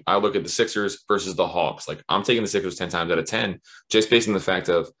situation, I look at the Sixers versus the Hawks. Like I'm taking the Sixers 10 times out of 10, just based on the fact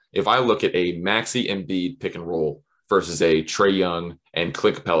of if I look at a Maxey Embiid pick and roll versus a Trae Young and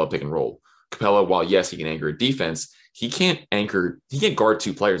Clint Capella pick and roll. Capella, while yes, he can anchor a defense, he can't guard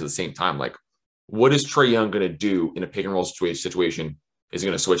 2 players at the same time. Like, what is Trae Young going to do in a pick and roll situation? Is he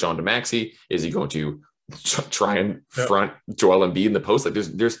going to switch on to Maxey? Is he going to try and front Joel Embiid in the post? Like,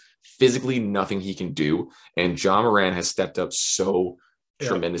 there's physically nothing he can do. And Ja Morant has stepped up so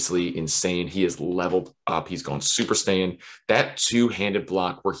tremendously insane. He has leveled up. He's gone super saiyan. That 2-handed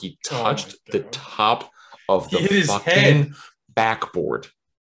block where he touched the top of the fucking backboard.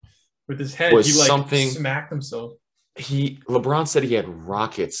 with his head. was He like something. smacked himself. LeBron said he had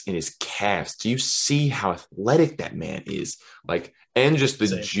rockets in his calves. Do you see how athletic that man is? Like, and just the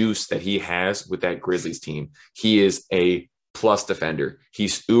Same. juice that he has with that Grizzlies team. He is a plus defender.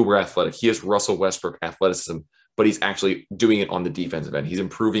 He's uber athletic. He has Russell Westbrook athleticism, but he's actually doing it on the defensive end. He's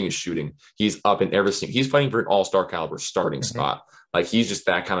improving his shooting. He's up in everything. He's fighting for an all-star caliber starting spot. Like, he's just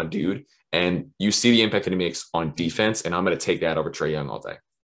that kind of dude. And you see the impact that he makes on defense, and I'm going to take that over Trae Young all day.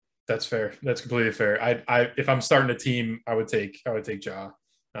 That's fair. That's completely fair. I if I'm starting a team, I would take Ja.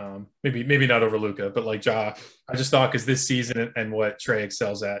 Maybe not over Luka, but like Ja. I just thought because this season and what Trae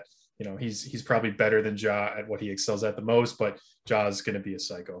excels at, he's probably better than Ja at what he excels at the most. But Ja is going to be a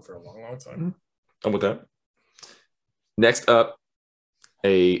psycho for a long, long time. I'm with that. Next up,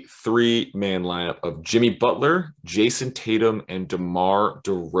 a 3-man lineup of Jimmy Butler, Jason Tatum, and DeMar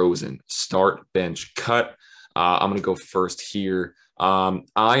DeRozan. Start, bench, cut. I'm going to go first here. I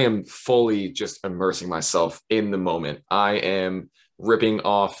am fully just immersing myself in the moment. I am ripping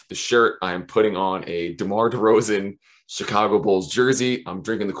off the shirt. I am putting on a DeMar DeRozan Chicago Bulls jersey. I'm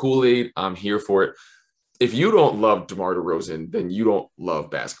drinking the Kool-Aid. I'm here for it. If you don't love DeMar DeRozan, then you don't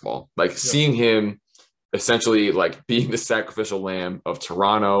love basketball. Like, seeing him essentially like being the sacrificial lamb of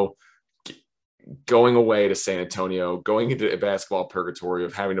Toronto, going away to San Antonio, going into a basketball purgatory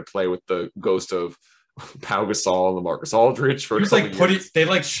of having to play with the ghost of Pau Gasol and LaMarcus Aldridge for he was like they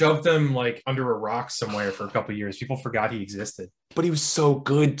like shoved him like under a rock somewhere for a couple of years. People forgot he existed. But he was so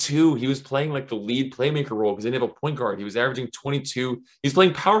good too. He was playing like the lead playmaker role because they didn't have a point guard. He was averaging 22. He's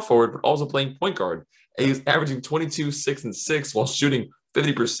playing power forward, but also playing point guard. And he was averaging 22, 6, and 6 while shooting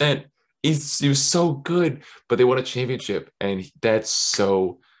 50%. He was so good, but they won a championship. And that's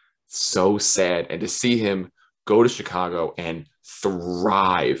so sad. And to see him go to Chicago and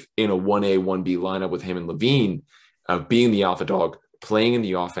thrive in a 1A, 1B lineup with him and Levine, being the alpha dog, playing in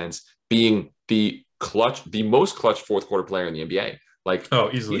the offense, being the most clutch fourth quarter player in the NBA. Like,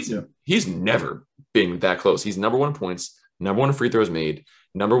 easily. He's never been that close. He's number 1 in points, number 1 in free throws made,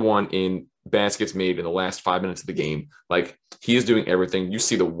 number 1 in baskets made in the last 5 minutes of the game. Like, he is doing everything. You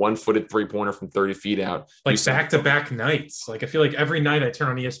see the 1-footed 3-pointer from 30 feet out. Like back-to-back nights. Like, I feel like every night I turn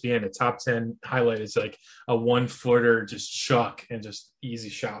on ESPN, a top 10 highlight is like a 1-footer just chuck and just easy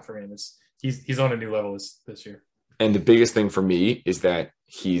shot for him. He's on a new level this year. And the biggest thing for me is that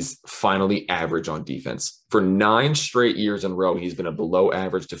he's finally average on defense. For 9 straight years in a row, he's been a below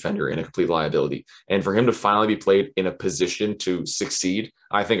average defender and a complete liability. And for him to finally be played in a position to succeed,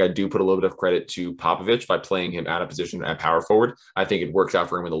 I think I do put a little bit of credit to Popovich by playing him out of position at power forward. I think it works out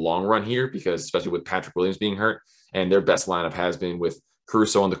for him in the long run here because especially with Patrick Williams being hurt, and their best lineup has been with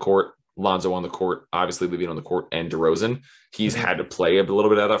Caruso on the court, Lonzo on the court, obviously Levine on the court, and DeRozan. He's had to play a little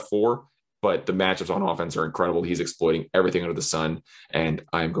bit out of that 4. But the matchups on offense are incredible. He's exploiting everything under the sun, and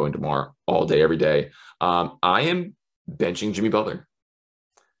I am going DeMar all day, every day. I am benching Jimmy Butler.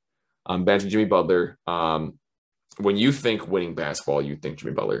 I'm benching Jimmy Butler. When you think winning basketball, you think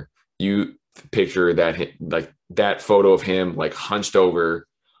Jimmy Butler. You picture that photo of him like hunched over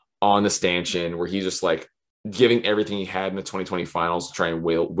on the stanchion where he's just like giving everything he had in the 2020 finals to try and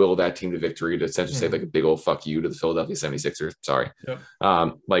will that team to victory, to essentially say like a big old fuck you to the Philadelphia 76ers. Sorry.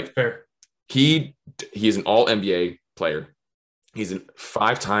 Yep. Fair. He is an all NBA player. He's a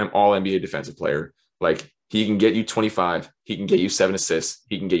 5-time all NBA defensive player. Like, he can get you 25. He can get you 7 assists.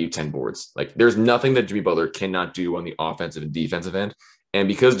 He can get you 10 boards. Like, there's nothing that Jimmy Butler cannot do on the offensive and defensive end. And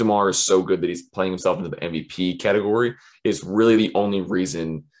because DeMar is so good that he's playing himself into the MVP category, is really the only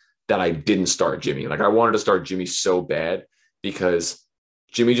reason that I didn't start Jimmy. Like, I wanted to start Jimmy so bad because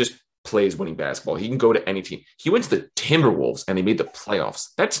Jimmy just plays winning basketball. He can go to any team. He went to the Timberwolves and they made the playoffs.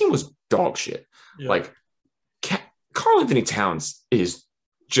 That team was dog shit. Yeah. Like, Karl Anthony Towns is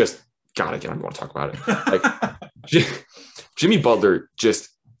just, God, I don't want to talk about it. Like, Jimmy Butler just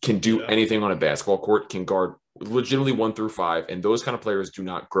can do anything on a basketball court, can guard legitimately 1 through 5. And those kind of players do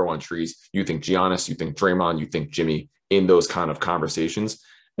not grow on trees. You think Giannis, you think Draymond, you think Jimmy in those kind of conversations.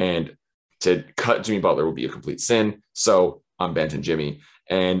 And to cut Jimmy Butler would be a complete sin. So I'm benching Jimmy.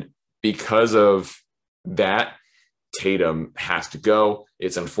 And because of that, Tatum has to go.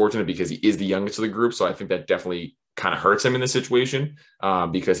 It's unfortunate because he is the youngest of the group. So I think that definitely kind of hurts him in this situation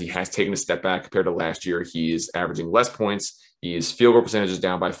because he has taken a step back compared to last year. He is averaging less points. His field goal percentage is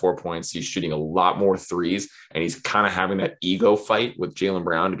down by 4 points. He's shooting a lot more threes, and he's kind of having that ego fight with Jaylen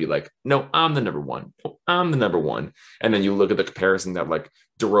Brown to be like, no, I'm the number one. I'm the number one. And then you look at the comparison that like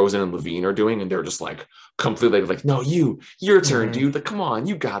DeRozan and Levine are doing, and they're just like completely like, no, your turn, dude. Like, come on,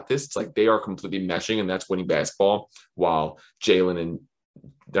 you got this. It's like they are completely meshing, and that's winning basketball, while Jaylen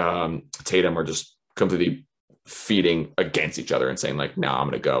and Tatum are just completely feeding against each other and saying like, no, I'm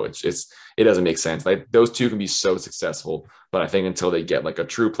going to go. It doesn't make sense. Like those two can be so successful, but I think until they get like a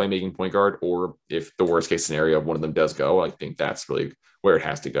true playmaking point guard, or if the worst case scenario of one of them does go, I think that's really where it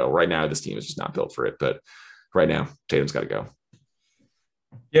has to go. Right now, this team is just not built for it, but right now Tatum's got to go.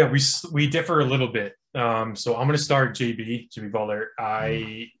 Yeah, we differ a little bit. So I'm going to start Jimmy Butler.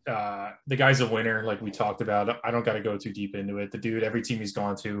 The guy's a winner, like we talked about. I don't got to go too deep into it. The dude, every team he's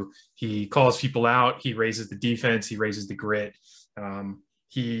gone to, he calls people out. He raises the defense. He raises the grit.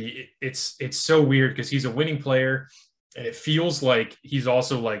 It's so weird because he's a winning player, and it feels like he's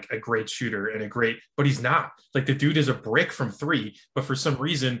also like a great shooter and but he's not. Like the dude is a brick from three, but for some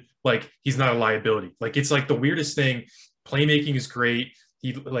reason, like he's not a liability. Like it's like the weirdest thing. Playmaking is great.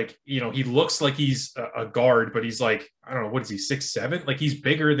 He he looks like he's a guard, but he's like, I don't know, what is he, 6'7"? Like he's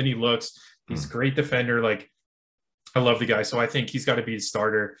bigger than he looks. He's a great defender. Like I love the guy. So I think he's got to be a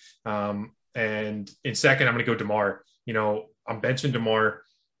starter. And in second, I'm going to go DeMar. I'm benching DeMar.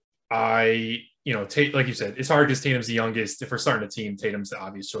 Like you said, it's hard because Tatum's the youngest. If we're starting a team, Tatum's the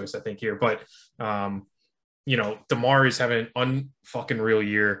obvious choice, I think, here. But, DeMar is having an unfucking real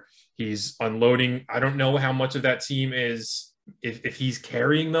year. He's unloading. I don't know how much of that team is if he's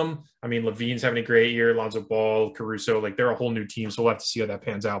carrying them. I mean, Levine's having a great year, Lonzo Ball, Caruso, like they're a whole new team. So we'll have to see how that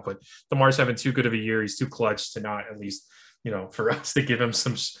pans out. But DeMar's having too good of a year. He's too clutch to not at least, for us to give him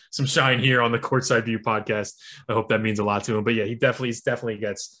some shine here on the Courtside View podcast. I hope that means a lot to him. But yeah, he definitely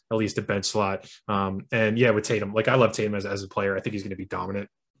gets at least a bench slot. And yeah, with Tatum, like I love Tatum as a player. I think he's going to be dominant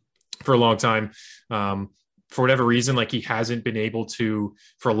for a long time. For whatever reason, like he hasn't been able to,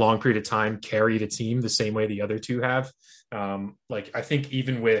 for a long period of time, carry the team the same way the other two have. Like I think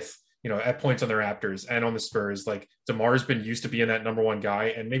even with, at points on the Raptors and on the Spurs, like DeMar's been used to being that number one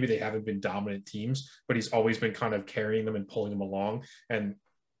guy, and maybe they haven't been dominant teams, but he's always been kind of carrying them and pulling them along. And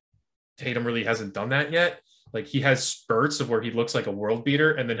Tatum really hasn't done that yet. Like he has spurts of where he looks like a world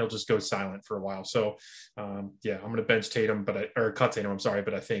beater, and then he'll just go silent for a while. So yeah, I'm going to bench Tatum, or cut Tatum. I'm sorry,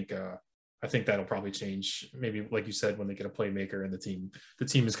 but I think that'll probably change. Maybe like you said, when they get a playmaker and the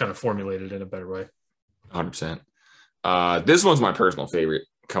team is kind of formulated in a better way. 100%. This one's my personal favorite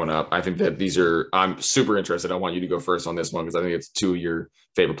coming up. I think that I'm super interested. I want you to go first on this one because I think it's two of your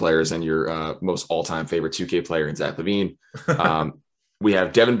favorite players and your most all-time favorite 2K player in Zach LaVine. We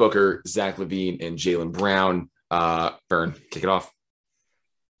have Devin Booker, Zach LaVine, and Jaylen Brown. Byrne, kick it off.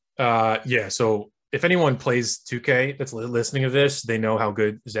 Yeah, so if anyone plays 2K that's listening to this, they know how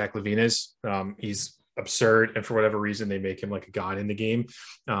good Zach LaVine is. He's absurd, and for whatever reason, they make him like a god in the game.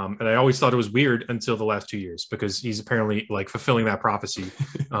 And I always thought it was weird until the last 2 years because he's apparently like fulfilling that prophecy.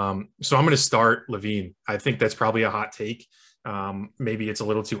 So I'm going to start LaVine. I think that's probably a hot take. Maybe it's a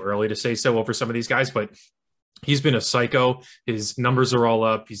little too early to say so over some of these guys, but he's been a psycho. His numbers are all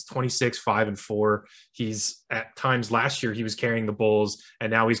up. He's 26, 5, and 4. He's at times last year, he was carrying the Bulls, and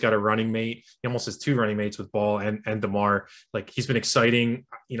now he's got a running mate. He almost has two running mates with Ball and DeMar. Like he's been exciting.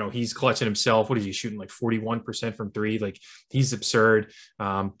 He's clutching himself. What is he shooting? Like 41% from three. Like he's absurd.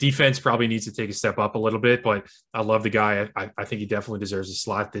 Defense probably needs to take a step up a little bit, but I love the guy. I think he definitely deserves a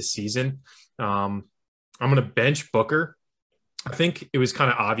slot this season. I'm going to bench Booker. I think it was kind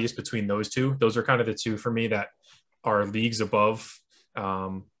of obvious between those two. Those are kind of the two for me that are leagues above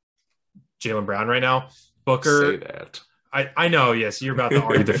Jaylen Brown right now. Booker. Say that. I know, yes, you're about to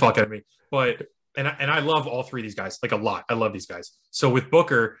argue the fuck out of me. But and I love all three of these guys, like a lot. I love these guys. So with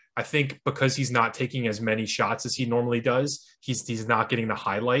Booker, I think because he's not taking as many shots as he normally does, he's not getting the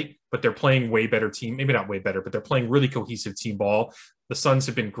highlight, but they're playing way better team. Maybe not way better, but they're playing really cohesive team ball. The Suns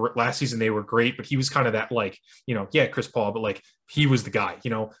have been great. Last season, they were great, but he was kind of that like, Chris Paul, but like he was the guy,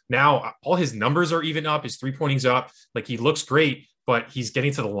 now all his numbers are even up. His 3-pointing's up. Like he looks great, but he's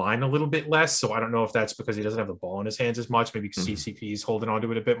getting to the line a little bit less. So I don't know if that's because he doesn't have the ball in his hands as much. Maybe CCP is holding on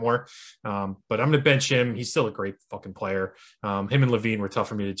to it a bit more. But I'm going to bench him. He's still a great fucking player. Him and LaVine were tough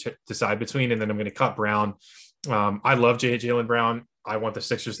for me to decide between. And then I'm going to cut Brown. I love Jaylen Brown. I want the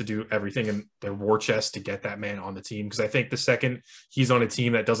Sixers to do everything in their war chest to get that man on the team. Because I think the second he's on a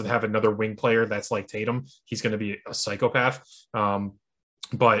team that doesn't have another wing player that's like Tatum, he's going to be a psychopath.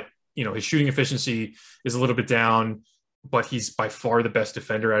 But, his shooting efficiency is a little bit down, but he's by far the best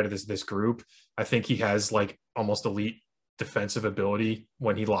defender out of this group. I think he has like almost elite defensive ability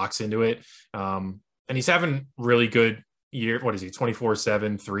when he locks into it. And he's having really good year. What is he?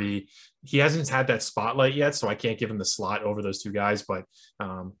 24/7, 3. He hasn't had that spotlight yet, so I can't give him the slot over those two guys, but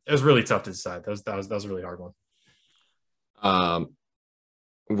it was really tough to decide. That was a really hard one.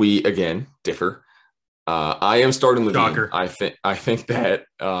 We again differ. I am starting LaVine. Shocker. I think that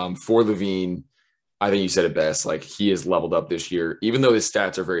for LaVine, I think you said it best. Like he has leveled up this year, even though his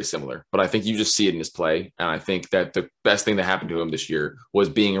stats are very similar. But I think you just see it in his play. And I think that the best thing that happened to him this year was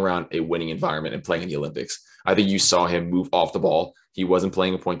being around a winning environment and playing in the Olympics. I think you saw him move off the ball. He wasn't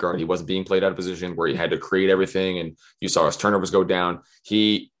playing a point guard. He wasn't being played out of position where he had to create everything. And you saw his turnovers go down.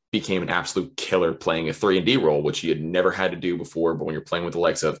 He became an absolute killer playing a 3-and-D role, which he had never had to do before. But when you're playing with the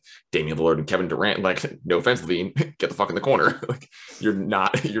likes of Damian Lillard and Kevin Durant, like no offense, Levine, get the fuck in the corner. Like you're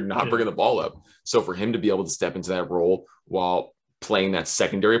not bringing the ball up. So for him to be able to step into that role while playing that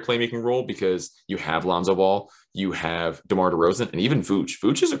secondary playmaking role, because you have Lonzo Ball, you have DeMar DeRozan, and even Vooch.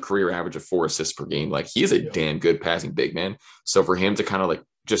 Vooch is a career average of 4 assists per game. Like he is a damn good passing big man. So for him to kind of like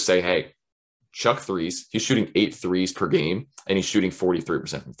just say, hey, chuck threes. He's shooting 8 threes per game, and he's shooting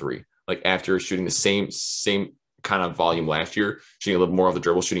 43% from three. Like after shooting the same kind of volume last year, shooting a little more of the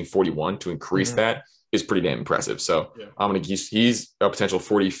dribble, shooting 41 to increase that is pretty damn impressive. So he's a potential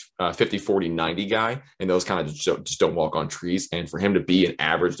 50, 40, 90 guy, and those kind of just don't walk on trees. And for him to be an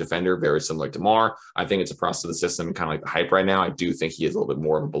average defender, very similar to DeMar, I think it's a process of the system and kind of like the hype right now. I do think he is a little bit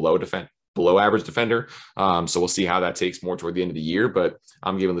more of a below average defender. So we'll see how that takes more toward the end of the year, but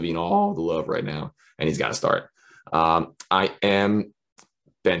I'm giving Levine all the love right now, and he's got to start. I am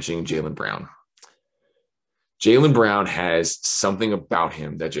benching Jaylen Brown. Jaylen Brown has something about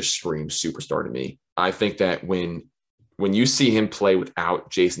him that just screams superstar to me. I think that when you see him play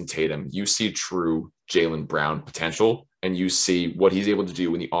without Jason Tatum, you see true Jaylen Brown potential, and you see what he's able to do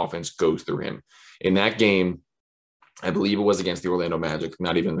when the offense goes through him. In that game, I believe it was against the Orlando Magic,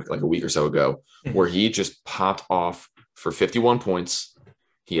 not even like a week or so ago, where he just popped off for 51 points.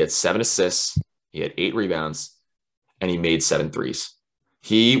 He had 7 assists, he had 8 rebounds, and he made 7 threes.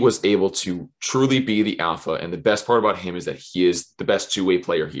 He was able to truly be the alpha. And the best part about him is that he is the best two-way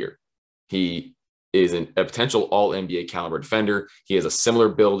player here. He is a potential all-NBA caliber defender. He has a similar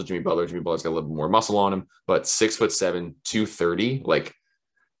build to Jimmy Butler. Jimmy Butler's got a little bit more muscle on him, but 6'7", 230, like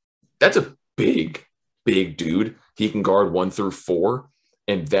that's a big dude. He can guard 1 through 4.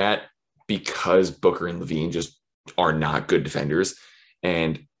 And that because Booker and Levine just are not good defenders.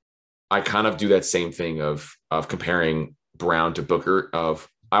 And I kind of do that same thing of comparing Brown to Booker.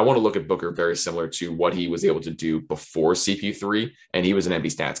 I want to look at Booker very similar to what he was able to do before CP3, and he was an MB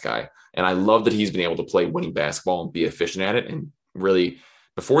stats guy. And I love that he's been able to play winning basketball and be efficient at it. And really,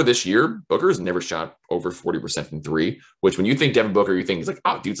 before this year, Booker's never shot over 40% from 3, which when you think Devin Booker, you think he's like,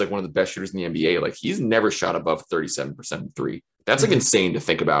 oh, dude's like one of the best shooters in the NBA. Like he's never shot above 37% from 3. That's like insane to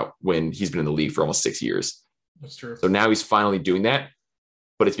think about when he's been in the league for almost 6 years. That's true. So now he's finally doing that,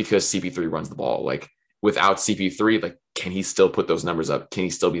 but it's because CP3 runs the ball. Like without CP3, like, can he still put those numbers up? Can he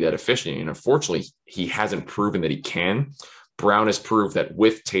still be that efficient? And unfortunately, he hasn't proven that he can. Brown has proved that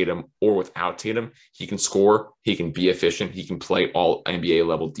with Tatum or without Tatum, he can score, he can be efficient, he can play all NBA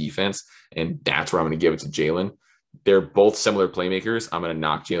level defense. And that's where I'm going to give it to Jaylen. They're both similar playmakers. I'm going to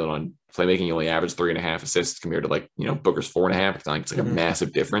knock Jaylen on playmaking. He only averaged 3.5 assists compared to Booker's 4.5. It's like a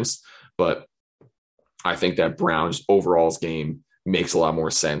massive difference. But I think that Brown's overall game makes a lot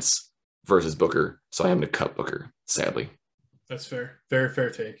more sense versus Booker. So I am going to cut Booker, sadly. That's fair. Very fair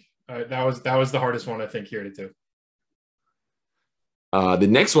take. That was the hardest one, I think, here to do. The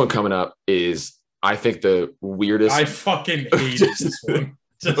next one coming up is, I think, the weirdest. I fucking hated this one,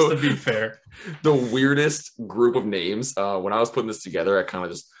 just to be fair. The weirdest group of names. When I was putting this together,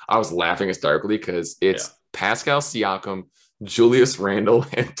 I was laughing hysterically because it's Pascal Siakam, Julius Randle,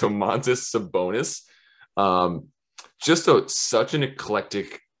 and Domantas Sabonis. Such an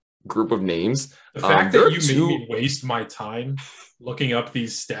eclectic group of names. The fact that you made me waste my time looking up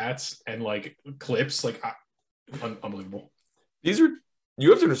these stats and like clips, like unbelievable. You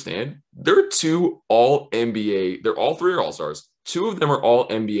have to understand, there are 2 all NBA. They're all 3 are all-stars. 2 of them are all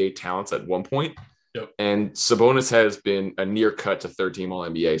NBA talents at one point. Yep. And Sabonis has been a near cut to 13 all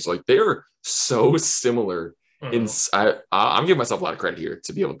NBA. So like they are so similar. I'm giving myself a lot of credit here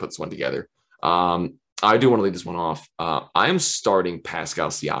to be able to put this one together. I do want to lead this one off. I am starting Pascal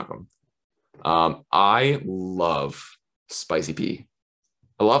Siakam. I love Spicy P.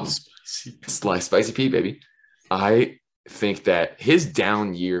 I love Spicy P, baby. I think that his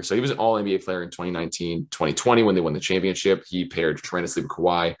down year, so he was an all-NBA player in 2019, 2020 when they won the championship. He paired tremendously with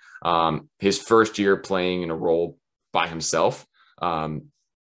Kawhi. His first year playing in a role by himself,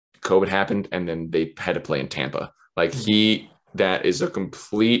 COVID happened, and then they had to play in Tampa. That is a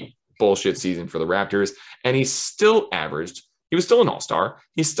complete bullshit season for the Raptors, and he was still an all-star.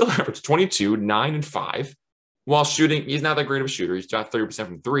 He still averaged 22, 9, and 5 while shooting. He's not that great of a shooter. He shot 30%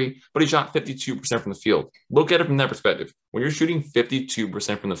 from 3, but he shot 52% from the field. Look at it from that perspective. When you're shooting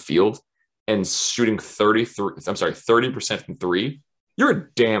 52% from the field and shooting 30% from 3, you're a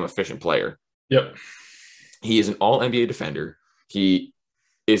damn efficient player. Yep. He is an all NBA defender. He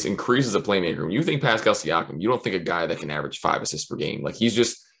is increased as a playmaker. When you think Pascal Siakam, you don't think a guy that can average 5 assists per game. Like he's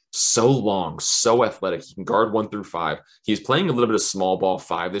just so long, so athletic. He can guard 1 through 5. He's playing a little bit of small ball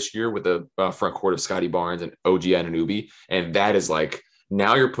 5 this year with the front court of Scotty Barnes and OG Anunoby. And that is like,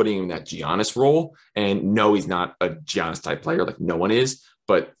 now you're putting him in that Giannis role. And no, he's not a Giannis type player. Like no one is,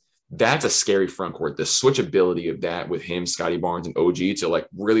 but that's a scary front court. The switchability of that with him, Scotty Barnes and OG to like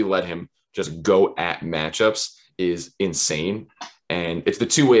really let him just go at matchups is insane. And it's the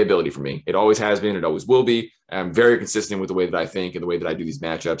two-way ability for me. It always has been. It always will be. I'm very consistent with the way that I think and the way that I do these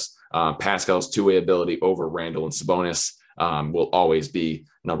matchups. Pascal's two-way ability over Randall and Sabonis will always be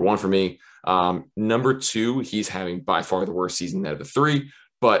number one for me. Number two, he's having by far the worst season out of the three,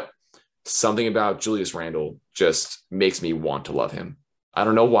 but something about Julius Randle just makes me want to love him. I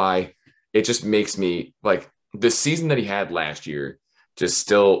don't know why. It just makes me like the season that he had last year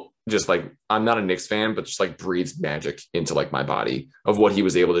just like I'm not a Knicks fan, but just like breathes magic into like my body of what he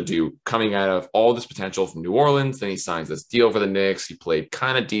was able to do coming out of all this potential from New Orleans. Then he signs this deal for the Knicks. He played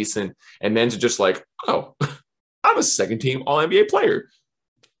kind of decent. And then to just like, oh, I'm a second team all NBA player.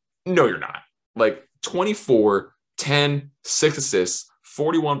 No, you're not. Like 24, 10, 6 assists,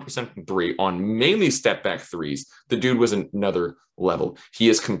 41% from three on mainly step back threes. The dude was another level. He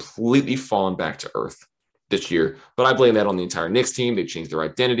has completely fallen back to earth this year, but I blame that on the entire Knicks team. They changed their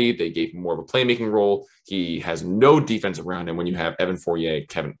identity. They gave him more of a playmaking role. He has no defense around him when you have Evan Fournier,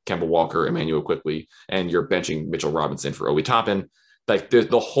 Kemba Walker, Emmanuel Quickley, and you're benching Mitchell Robinson for Obi Toppin. Like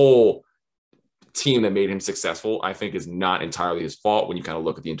the whole team that made him successful, I think is not entirely his fault when you kind of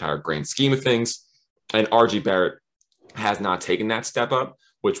look at the entire grand scheme of things. And RJ Barrett has not taken that step up,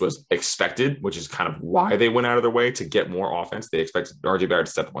 which was expected, which is kind of why they went out of their way to get more offense. They expected RJ Barrett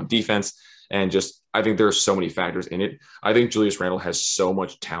to step up on defense. And just, I think there are so many factors in it. I think Julius Randle has so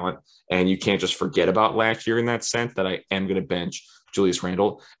much talent, and you can't just forget about last year in that sense that I am going to bench Julius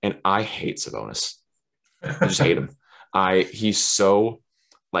Randle. And I hate Sabonis. I just hate him. He's so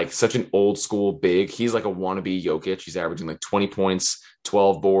like such an old school big. He's like a wannabe Jokic. He's averaging like 20 points,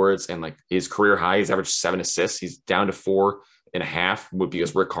 12 boards, and like his career high, he's averaged 7 assists. He's down to 4.5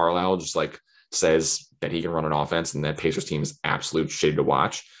 because Rick Carlisle just like says that he can run an offense and that Pacers team is absolute shitty to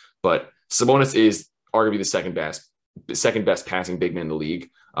watch. But Sabonis is arguably the second best passing big man in the league.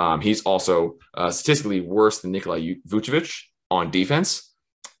 He's also statistically worse than Nikolai Vucevic on defense.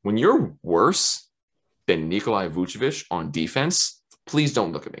 When you're worse than Nikolai Vucevic on defense, please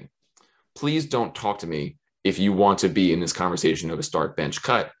don't look at me. Please don't talk to me if you want to be in this conversation of a start bench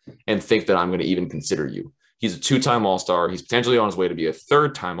cut and think that I'm going to even consider you. He's a 2-time All-Star. He's potentially on his way to be a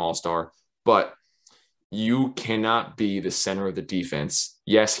 3rd-time All-Star, but you cannot be the center of the defense.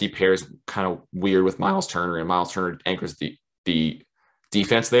 Yes, he pairs kind of weird with Miles Turner, and Miles Turner anchors the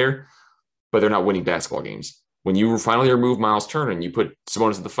defense there, but they're not winning basketball games. When you finally remove Miles Turner and you put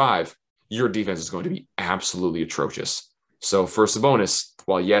Sabonis at the 5, your defense is going to be absolutely atrocious. So for Sabonis,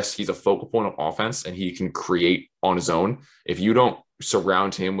 while yes, he's a focal point of offense and he can create on his own, if you don't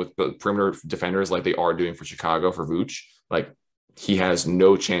surround him with the perimeter defenders like they are doing for Chicago for Vooch, like he has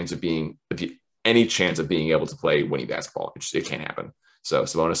no chance of being any chance of being able to play winning basketball. It can't happen. So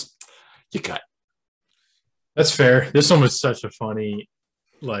Sabonis, you cut. That's fair. This one was such a funny,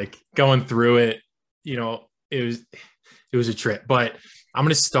 like going through it, it was a trip, but I'm going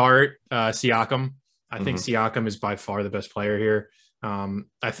to start Siakam. I think Siakam is by far the best player here.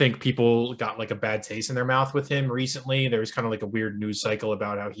 I think people got like a bad taste in their mouth with him recently. There was kind of like a weird news cycle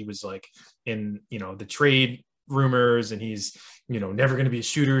about how he was like in, the trade rumors and he's, never going to be a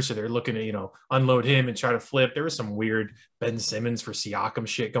shooter. So they're looking to, unload him and try to flip. There was some weird Ben Simmons for Siakam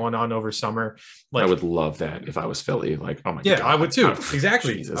shit going on over summer. Like, I would love that if I was Philly. Like, oh my God. Yeah, I would too.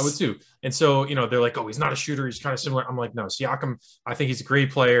 Exactly. Jesus. I would too. And so, they're like, oh, he's not a shooter. He's kind of similar. I'm like, no, Siakam, I think he's a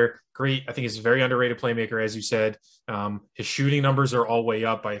great player. Great. I think he's a very underrated playmaker, as you said. His shooting numbers are all way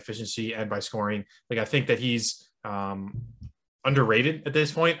up by efficiency and by scoring. Like, I think that he's underrated at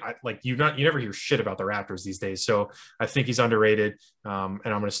this point. You never hear shit about the Raptors these days. So I think he's underrated. And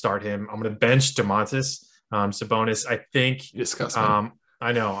I'm going to start him. I'm going to bench Domantas Sabonis. I think,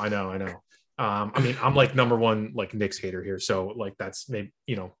 I know. I'm like number one, like Knicks hater here. So like, that's maybe,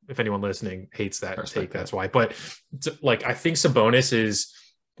 if anyone listening hates that take, that's why. But like, I think Sabonis is,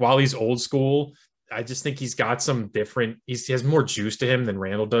 while he's old school, I just think he's got some different, he has more juice to him than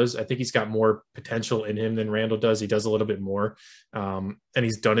Randall does. I think he's got more potential in him than Randall does. He does a little bit more. And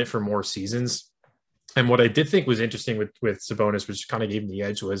he's done it for more seasons. And what I did think was interesting with Sabonis, which kind of gave him the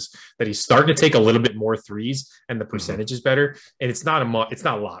edge, was that he's starting to take a little bit more threes, and the percentage is better. And it's not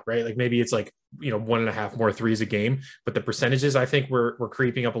a lot, right? Like maybe it's like 1.5 more threes a game, but the percentages I think we're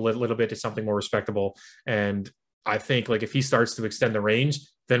creeping up a little bit to something more respectable. And I think like if he starts to extend the range,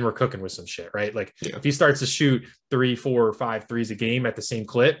 then we're cooking with some shit, right? Like if he starts to shoot 3, 4, or 5 threes a game at the same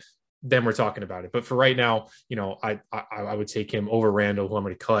clip, then we're talking about it. But for right now, I would take him over Randall, who I'm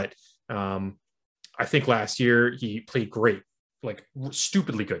going to cut. I think last year he played great, like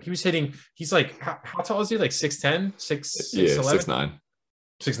stupidly good. He's like, how tall is he? Like 6'10", 6'11", 6'9".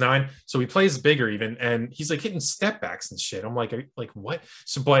 6'9". So he plays bigger even. And he's like hitting step backs and shit. I'm like what?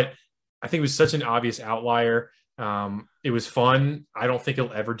 So, but I think it was such an obvious outlier. It was fun. I don't think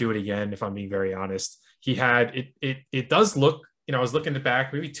he'll ever do it again, if I'm being very honest. He had it does look, I was looking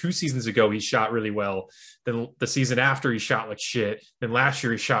back, maybe 2 seasons ago, he shot really well. Then the season after, he shot like shit. Then last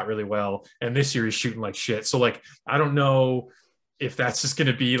year, he shot really well. And this year, he's shooting like shit. So, like, I don't know if that's just going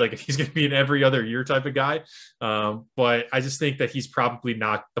to be like, if he's going to be an every other year type of guy. But I just think that he's probably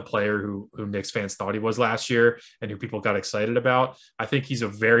not the player who Knicks fans thought he was last year and who people got excited about. I think he's a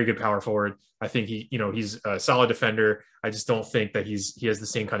very good power forward. I think he's a solid defender. I just don't think that he has the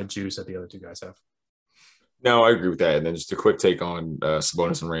same kind of juice that the other two guys have. No, I agree with that. And then just a quick take on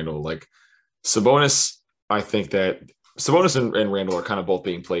Sabonis and Randall. Like Sabonis, I think that Sabonis and Randall are kind of both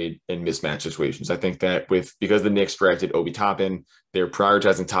being played in mismatch situations. I think that because the Knicks drafted Obi Toppin, they're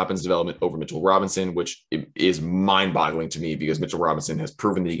prioritizing Toppin's development over Mitchell Robinson, which is mind-boggling to me because Mitchell Robinson has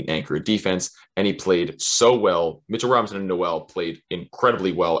proven that he can anchor a defense, and he played so well. Mitchell Robinson and Noel played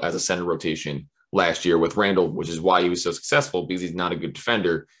incredibly well as a center rotation last year with Randall, which is why he was so successful, because he's not a good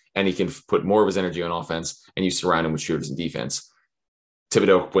defender and he can put more of his energy on offense, and you surround him with shooters and defense.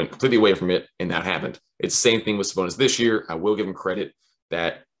 Thibodeau went completely away from it, and that happened. It's the same thing with Sabonis this year. I will give him credit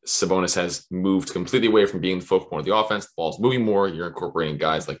that Sabonis has moved completely away from being the focal point of the offense. The ball's moving more. You're incorporating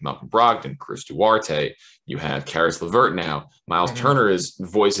guys like Malcolm Brogdon, Chris Duarte. You have Karis LeVert now. Miles Turner is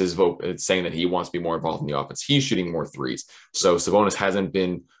saying that he wants to be more involved in the offense. He's shooting more threes. So Sabonis hasn't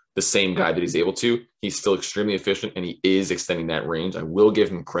been the same guy that he's able to. He's still extremely efficient, and he is extending that range. I will give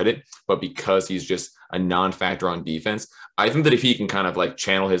him credit, but because he's just a non-factor on defense, I think that if he can kind of like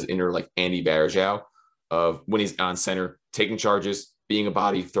channel his inner like Andy Varejao of when he's on center, taking charges, being a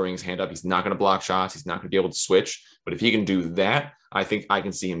body, throwing his hand up, he's not going to block shots. He's not going to be able to switch. But if he can do that, I think I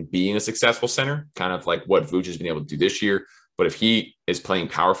can see him being a successful center, kind of like what Vooch has been able to do this year. But if he is playing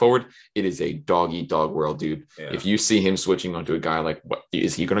power forward, it is a dog-eat-dog world, dude. Yeah. If you see him switching onto a guy like, what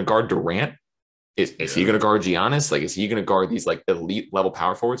is he going to guard Durant? Is he going to guard Giannis? Like, is he going to guard these like elite level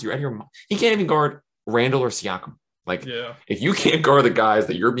power forwards? You're out of your mind. He can't even guard Randall or Siakam. Like, if you can't guard the guys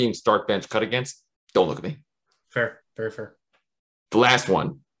that you're being start bench cut against, don't look at me. Fair, very fair. The last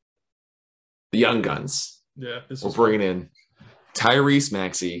one, the young guns. Yeah, we're bringing in Tyrese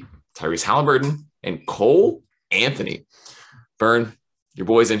Maxey, Tyrese Halliburton, and Cole Anthony. Byrne, your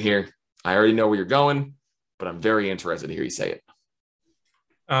boy's in here. I already know where you're going, but I'm very interested to hear you say it.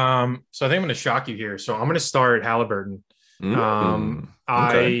 So I think I'm going to shock you here. So I'm going to start Halliburton.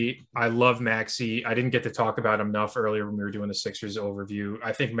 Okay. I love Maxey. I didn't get to talk about him enough earlier when we were doing the Sixers overview.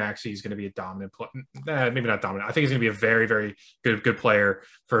 I think Maxey is going to be a dominant maybe not dominant. I think he's going to be a very, very good player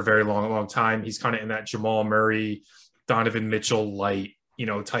for a very long time. He's kind of in that Jamal Murray, Donovan Mitchell light,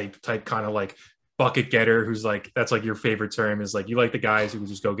 type kind of like bucket getter who's like, that's like your favorite term is like, you like the guys who can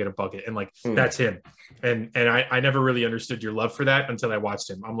just go get a bucket and like, that's him. And I never really understood your love for that until I watched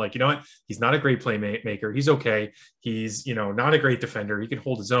him. I'm like, you know what? He's not a great playmaker. He's okay. He's, not a great defender. He can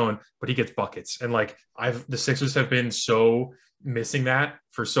hold his own, but he gets buckets. And like the Sixers have been so missing that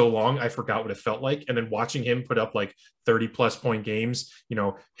for so long. I forgot what it felt like. And then watching him put up like 30 plus point games,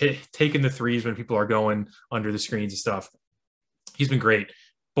 taking the threes when people are going under the screens and stuff. He's been great,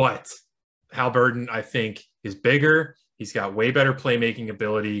 but Halliburton, I think, is bigger. He's got way better playmaking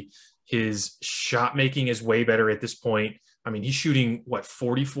ability. His shot making is way better at this point. I mean, he's shooting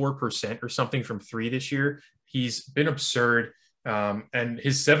 44% or something from three this year. He's been absurd. And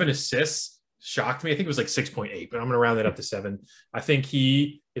his 7 assists shocked me. I think it was like 6.8, but I'm going to round that up to 7. I think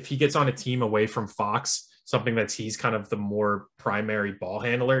if he gets on a team away from Fox, something he's kind of the more primary ball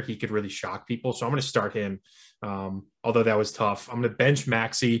handler, he could really shock people. So I'm going to start him. Although that was tough. I'm going to bench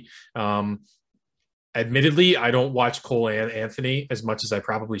Maxey. Admittedly, I don't watch Cole Anthony as much as I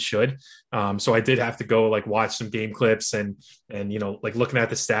probably should. So I did have to go like watch some game clips and like looking at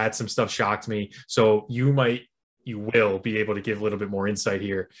the stats, some stuff shocked me. So you will be able to give a little bit more insight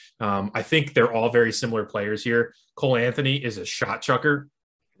here. I think they're all very similar players here. Cole Anthony is a shot chucker.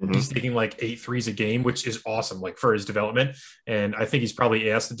 He's taking like 8 threes a game, which is awesome, like for his development. And I think he's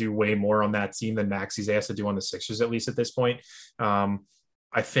probably asked to do way more on that team than Maxi's asked to do on the Sixers, at least at this point.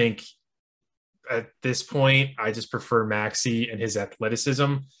 I think at this point, I just prefer Maxi and his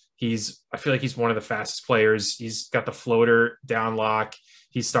athleticism. I feel like he's one of the fastest players. He's got the floater down lock.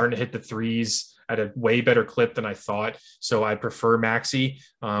 He's starting to hit the threes at a way better clip than I thought. So I prefer Maxi.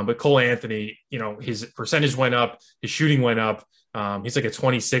 But Cole Anthony, his percentage went up, his shooting went up. He's like a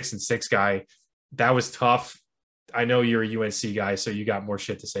 26-6 guy. That was tough. I know you're a UNC guy, so you got more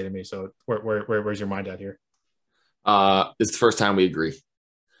shit to say to me. So where's your mind at here? It's the first time we agree.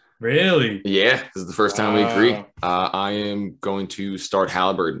 Really? Yeah, this is the first time we agree. I am going to start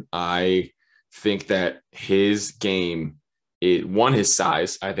Halliburton. I think that his game, his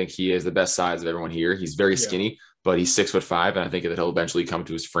size. I think he is the best size of everyone here. He's very skinny, but he's 6'5", and I think that he'll eventually come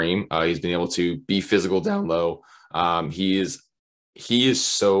to his frame. He's been able to be physical down low. He is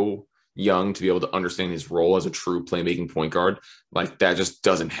so young to be able to understand his role as a true playmaking point guard. Like that just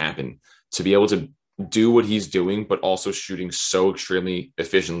doesn't happen. To be able to do what he's doing, but also shooting so extremely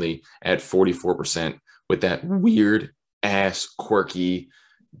efficiently at 44% with that weird ass quirky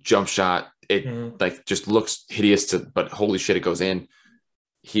jump shot. It like just looks hideous but holy shit, it goes in.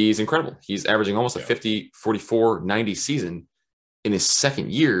 He's incredible. He's averaging almost a 50, 44, 90 season in his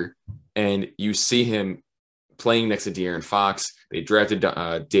second year. And you see him playing next to De'Aaron Fox. They drafted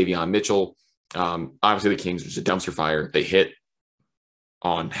Davion Mitchell. Obviously the Kings was a dumpster fire. They hit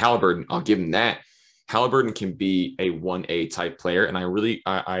on Halliburton. I'll give him that. Halliburton can be a 1A type player. And I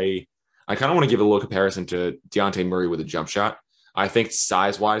kind of want to give a little comparison to Dejounte Murray with a jump shot. I think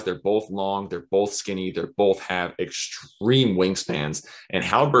size-wise, they're both long, they're both skinny, they both have extreme wingspans. And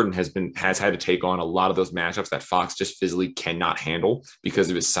Halliburton has had to take on a lot of those matchups that Fox just physically cannot handle because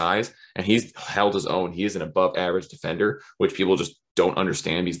of his size. And he's held his own. He is an above-average defender, which people just don't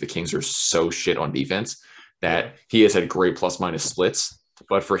understand because the Kings are so shit on defense that he has had great plus-minus splits.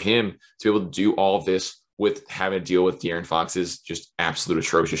 But for him to be able to do all of this with having to deal with De'Aaron Fox's just absolute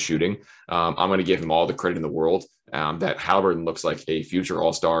atrocious shooting, I'm going to give him all the credit in the world. That Halliburton looks like a future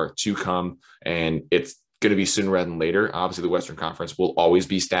all-star to come, and it's going to be sooner rather than later. Obviously, the Western Conference will always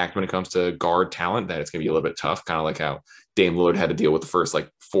be stacked when it comes to guard talent, that it's going to be a little bit tough, kind of like how Dame Lillard had to deal with the first 4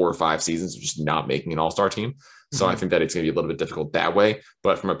 or 5 seasons of just not making an all-star team. So I think that it's going to be a little bit difficult that way.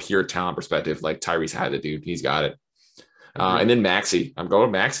 But from a pure talent perspective, like Tyrese had it, dude. He's got it. And then Maxi. I'm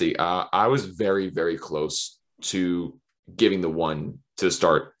going with Maxi. I was very, very close to giving the one to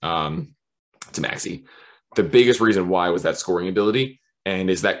start to Maxi. The biggest reason why was that scoring ability and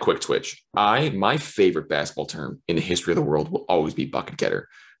is that quick twitch. My favorite basketball term in the history of the world will always be bucket getter.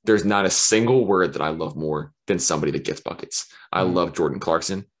 There's not a single word that I love more than somebody that gets buckets. I love Jordan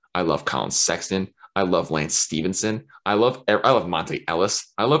Clarkson. I love Colin Sexton. I love Lance Stevenson. I love Monte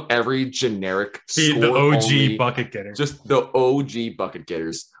Ellis. I love every generic the OG bucket getter. Just the OG bucket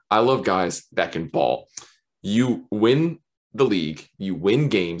getters. I love guys that can ball. You win the league, you win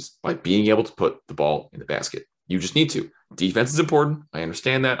games by being able to put the ball in the basket. You just need to. Defense is important. I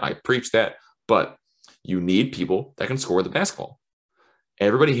understand that. I preach that. But you need people that can score the basketball.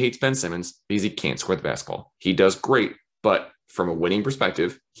 Everybody hates Ben Simmons because he can't score the basketball. He does great, but from a winning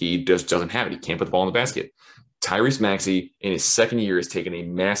perspective, he just doesn't have it. He can't put the ball in the basket. Tyrese Maxey in his second year has taken a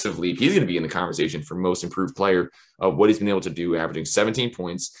massive leap. He's going to be in the conversation for most improved player of what he's been able to do, averaging 17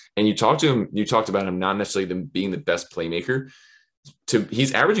 points. And you talked about him not necessarily them being the best playmaker.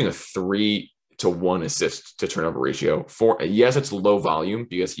 He's averaging a 3-to-1 assist to turnover ratio. Yes, it's low volume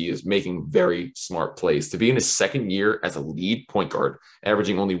because he is making very smart plays. To be in his second year as a lead point guard,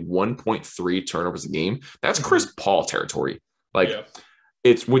 averaging only 1.3 turnovers a game, that's Chris Paul territory.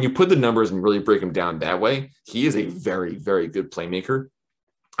 It's when you put the numbers and really break them down that way, he is a very, very good playmaker.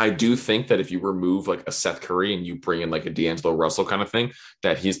 I do think that if you remove a Seth Curry and you bring in a D'Angelo Russell kind of thing,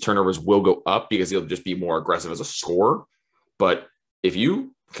 that his turnovers will go up because he'll just be more aggressive as a scorer. But if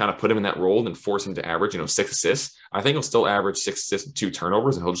you kind of put him in that role and force him to average, 6 assists, I think he'll still average 6 assists and 2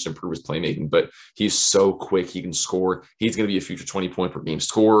 turnovers, and he'll just improve his playmaking. But he's so quick. He can score. He's going to be a future 20-point per game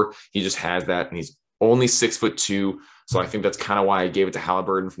scorer. He just has that, and he's only 6'2". So I think that's kind of why I gave it to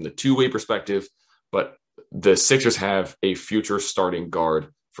Halliburton from the two-way perspective. But the Sixers have a future starting guard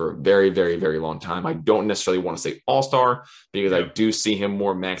for a very, very, very long time. I don't necessarily want to say all-star because I do see him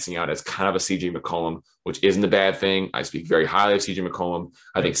more maxing out as kind of a CJ McCollum, which isn't a bad thing. I speak very highly of CJ McCollum.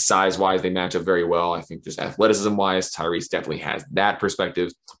 I think size-wise, they match up very well. I think just athleticism-wise, Tyrese definitely has that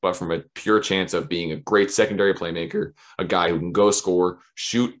perspective. But from a pure chance of being a great secondary playmaker, a guy who can go score,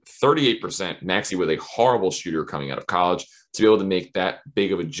 shoot 38%, Maxey was a horrible shooter coming out of college, to be able to make that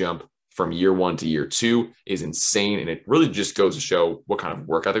big of a jump from year one to year two is insane. And it really just goes to show what kind of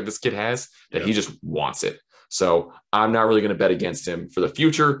work ethic this kid has, that he just wants it. So I'm not really going to bet against him for the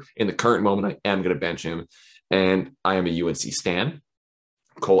future. In the current moment, I am going to bench him. And I am a UNC stan.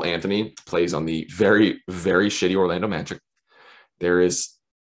 Cole Anthony plays on the very, very shitty Orlando Magic. There is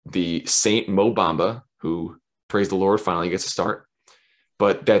the Saint Mo Bamba, who, praise the Lord, finally gets a start.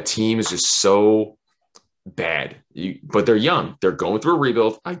 But that team is just so bad. But they're young. They're going through a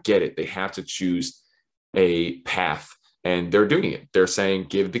rebuild. I get it. They have to choose a path, and they're doing it. They're saying,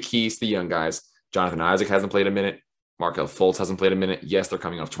 give the keys to the young guys. Jonathan Isaac hasn't played a minute. Markelle Fultz hasn't played a minute. Yes, they're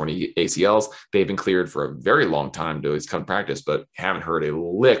coming off 20 ACLs. They've been cleared for a very long time to at least come practice, but haven't heard a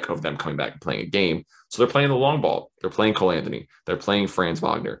lick of them coming back and playing a game. So they're playing the long ball. They're playing Cole Anthony. They're playing Franz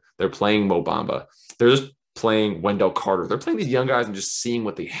Wagner. They're playing Mo Bamba. They're just playing Wendell Carter. They're playing these young guys and just seeing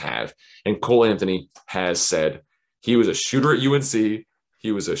what they have. And Cole Anthony has said he was a shooter at UNC.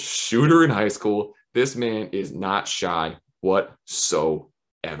 He was a shooter in high school. This man is not shy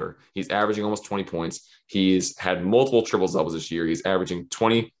whatsoever. He's averaging almost 20 points. He's had multiple triples doubles this year. He's averaging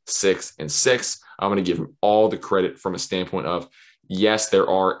 26 and 6. I'm going to give him all the credit from a standpoint of, yes, there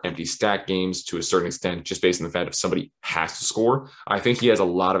are empty stat games to a certain extent, just based on the fact that somebody has to score. I think he has a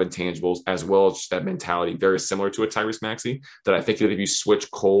lot of intangibles, as well as just that mentality, very similar to a Tyrese Maxey, that I think that if you switch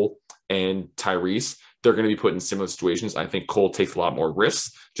Cole and Tyrese, they're going to be put in similar situations. I think Cole takes a lot more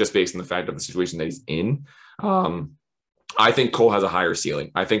risks just based on the fact of the situation that he's in. I think Cole has a higher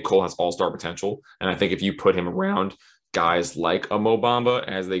ceiling. I think Cole has all-star potential. And I think if you put him around guys like a Mo Bamba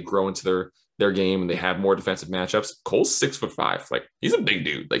as they grow into their game and they have more defensive matchups, Cole's 6'5". Like, he's a big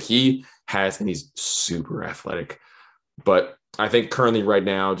dude. Like, and he's super athletic. But I think currently right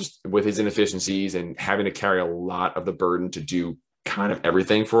now, just with his inefficiencies and having to carry a lot of the burden to do kind of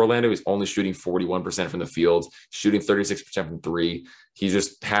everything for Orlando, he's only shooting 41% from the field, shooting 36% from three. He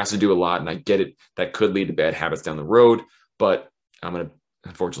just has to do a lot. And I get it. That could lead to bad habits down the road. But I'm going to,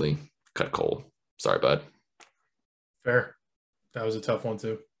 unfortunately, cut Cole. Sorry, bud. Fair. That was a tough one,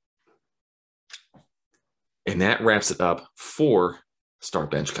 too. And that wraps it up for Start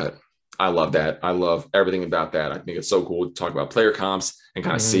Bench Cut. I love that. I love everything about that. I think it's so cool to talk about player comps and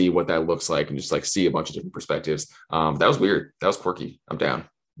kind of see what that looks like and just like see a bunch of different perspectives. That was weird. That was quirky. I'm down.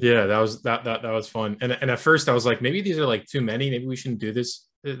 Yeah, that was fun. And at first I was like, maybe these are like too many. Maybe we shouldn't do this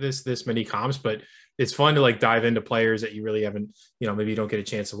many comps, but it's fun to like dive into players that you really haven't, maybe you don't get a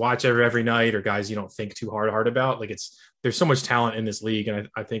chance to watch every night, or guys you don't think too hard about. Like, there's so much talent in this league, and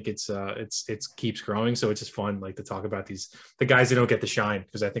I think it's keeps growing. So it's just fun, like, to talk about the guys that don't get the shine,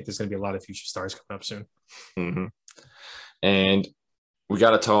 because I think there's going to be a lot of future stars coming up soon. Mm-hmm. And we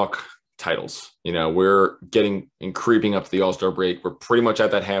got to talk titles. We're getting and creeping up to the All-Star break. We're pretty much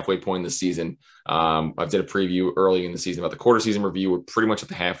at that halfway point in the season. I did a preview early in the season about the quarter season review. We're pretty much at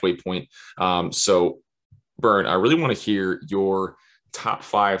the halfway point. So, Byrne, I really want to hear your top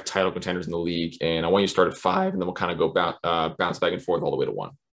 5 title contenders in the league, and I want you to start at 5, and then we'll kind of go bounce back and forth all the way to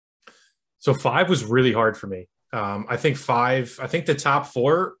 1. So 5 was really hard for me. I think the top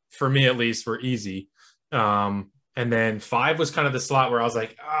 4 for me at least were easy. And then 5 was kind of the slot where I was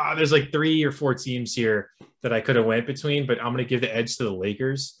like, there's like 3 or 4 teams here that I could have went between, but I'm going to give the edge to the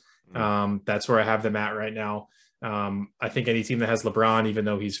Lakers. That's where I have them at right now. I think any team that has LeBron, even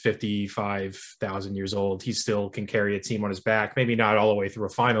though he's 55,000 years old, he still can carry a team on his back. Maybe not all the way through a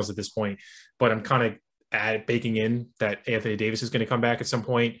finals at this point, but I'm kind of baking in that Anthony Davis is going to come back at some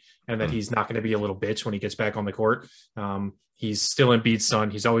point, and that he's not going to be a little bitch when he gets back on the court. He's still Embiid's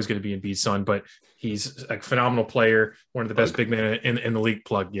son. He's always going to be Embiid's son, but he's a phenomenal player, one of the best big men in the league.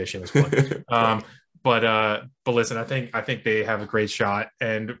 Plug, yeah, shameless plug. But listen, I think they have a great shot.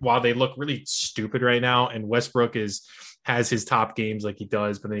 And while they look really stupid right now, and Westbrook has his top games like he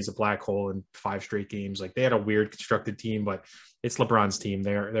does, but then he's a black hole in 5 straight games. Like, they had a weird constructed team, but it's LeBron's team.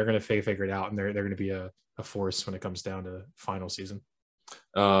 They're going to figure it out, and they're going to be a force when it comes down to final season.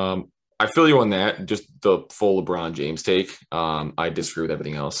 I feel you on that. Just the full LeBron James take. I disagree with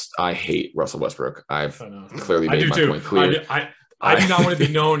everything else. I hate Russell Westbrook. I've clearly made my point clear. I do not want to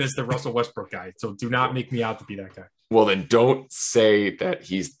be known as the Russell Westbrook guy, so do not make me out to be that guy. Well, then don't say that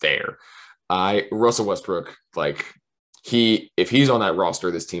he's there. Russell Westbrook, like, if he's on that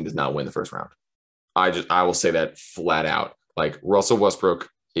roster, this team does not win the first round. I will say that flat out. Like, Russell Westbrook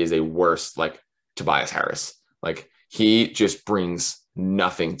is a worse, like, Tobias Harris. Like, he just brings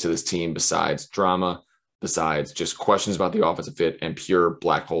nothing to this team besides drama, besides just questions about the offensive fit and pure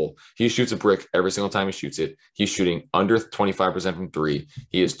black hole. He shoots a brick every single time he shoots it. He's shooting under 25% from 3.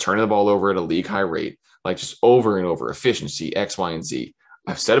 He is turning the ball over at a league high rate, like, just over and over. Efficiency, X, Y, and Z.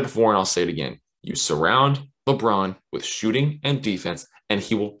 I've said it before, and I'll say it again. You surround LeBron with shooting and defense, and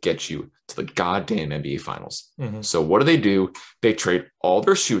he will get you to the goddamn NBA Finals. Mm-hmm. So what do? They trade all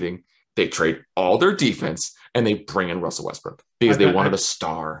their shooting, they trade all their defense, and they bring in Russell Westbrook because they wanted a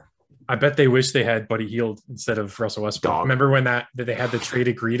star. I bet they wish they had Buddy Hield instead of Russell Westbrook. Dog. Remember when that they had the trade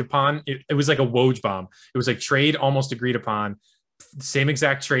agreed upon? It was like a Woj bomb. It was like trade almost agreed upon. Same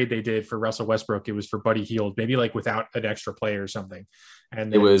exact trade they did for Russell Westbrook. It was for Buddy Hield, maybe like without an extra player or something.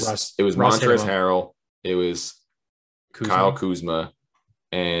 And it was Montrezl Harrell. It was Kyle Kuzma,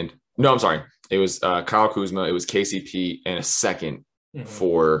 and no, I'm sorry. It was Kyle Kuzma. It was KCP and a second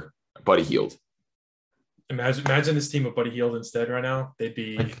for Buddy Hield. Imagine this team with Buddy Hield instead right now. They'd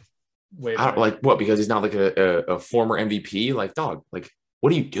be way better. Like what? Because he's not like a former MVP. Like, dog. Like,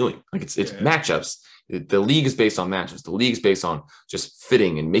 what are you doing? Like, it's matchups. The league is based on matchups. The league is based on just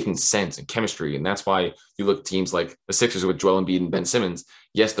fitting and making sense and chemistry. And that's why you look at teams like the Sixers with Joel Embiid and Ben Simmons.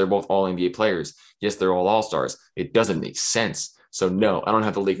 Yes, they're both all NBA players. Yes, they're all-stars. It doesn't make sense. So no, I don't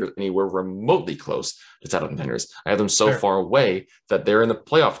have the Lakers anywhere remotely close to title contenders. I have them so far away that they're in the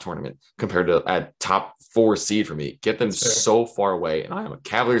playoff tournament compared to at top 4 seed for me. Get them so far away. And I am a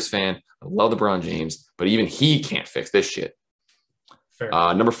Cavaliers fan. I love LeBron James, but even he can't fix this shit.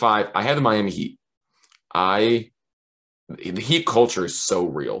 Number 5, I have the Miami Heat. The Heat culture is so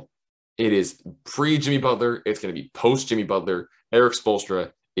real. It is pre-Jimmy Butler. It's going to be post-Jimmy Butler. Eric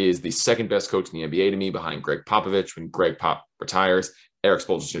Spoelstra is the second best coach in the NBA to me behind Greg Popovich. When Greg Pop retires, Eric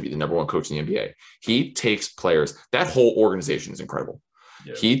Spoelstra is going to be the number 1 coach in the NBA. He takes players. That whole organization is incredible.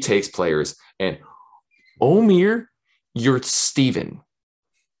 Yeah. He takes players and Omer Yurtseven.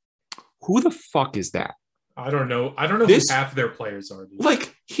 Who the fuck is that? I don't know who half their players are.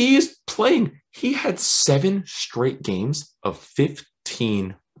 Like, he is playing. He had 7 straight games of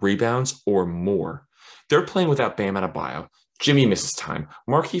 15 rebounds or more. They're playing without Bam Adebayo. Jimmy misses time.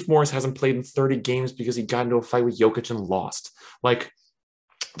 Markieff Morris hasn't played in 30 games because he got into a fight with Jokic and lost. Like,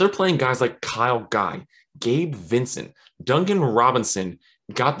 they're playing guys like Kyle Guy, Gabe Vincent, Duncan Robinson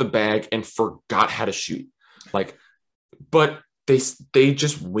got the bag and forgot how to shoot. Like, but they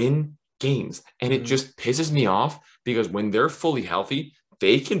just win games, and it just pisses me off because when they're fully healthy,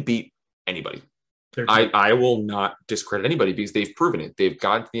 they can beat anybody. I will not discredit anybody because they've proven it. They've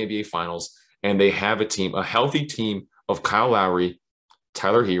got to the NBA Finals, and they have a healthy team of Kyle Lowry,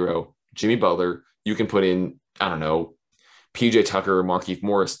 Tyler Hero, Jimmy Butler. You can put in, I don't know, PJ Tucker, Markieff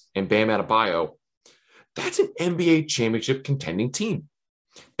Morris, and Bam Adebayo. That's an NBA championship contending team.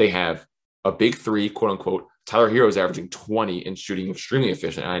 They have a big 3, quote unquote. Tyler Hero is averaging 20 and shooting extremely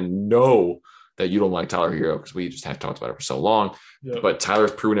efficient. And I know that you don't like Tyler Hero because we just have talked about it for so long. Yep. But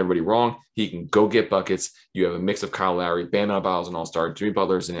Tyler's proven everybody wrong. He can go get buckets. You have a mix of Kyle Lowry, Bam Adebayo is an all-star, Jimmy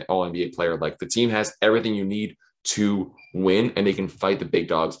Butler's an all-NBA player. Like, the team has everything you need to win, and they can fight the big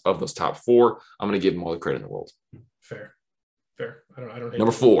dogs of those top 4. I'm going to give them all the credit in the world. Fair. I don't hate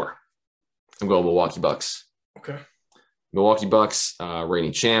Number 4, I'm going Milwaukee Bucks. Okay. Milwaukee Bucks,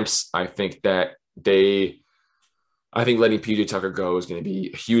 reigning champs. I think letting PJ Tucker go is going to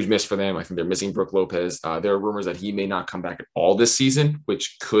be a huge miss for them. I think they're missing Brook Lopez. There are rumors that he may not come back at all this season,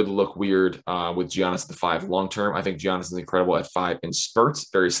 which could look weird with Giannis at the 5 long term. I think Giannis is incredible at 5 in spurts,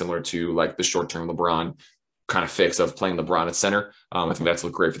 very similar to like the short term LeBron kind of fix of playing LeBron at center. I think that's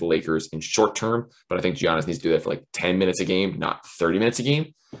look great for the Lakers in short term, but I think Giannis needs to do that for like 10 minutes a game, not 30 minutes a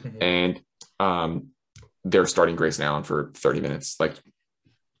game. Mm-hmm. And they're starting Grayson Allen for 30 minutes. Like,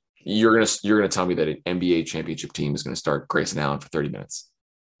 you're gonna tell me that an NBA championship team is gonna start Grayson Allen for 30 minutes.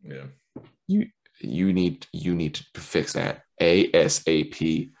 Yeah. You need to fix that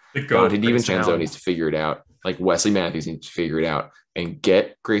ASAP. Dante DiVincenzo needs to figure it out. Like, Wesley Matthews needs to figure it out and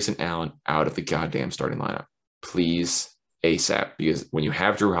get Grayson Allen out of the goddamn starting lineup, please, ASAP. Because when you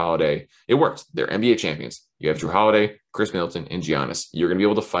have Drew Holiday, it works. They're NBA champions. You have Drew Holiday, Chris Middleton, and Giannis. You're gonna be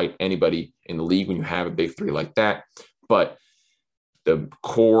able to fight anybody in the league when you have a big 3 like that. But the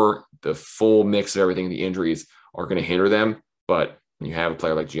core, the full mix of everything, the injuries are going to hinder them. But when you have a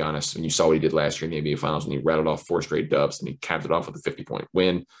player like Giannis, and you saw what he did last year in the NBA Finals when he rattled off 4 straight dubs and he capped it off with a 50-point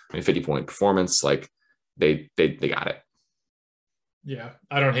win and 50-point performance, like, they got it. Yeah,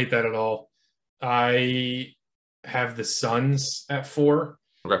 I don't hate that at all. I have the Suns at 4.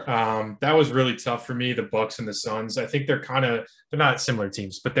 Okay. That was really tough for me, the Bucks and the Suns. I think they're not similar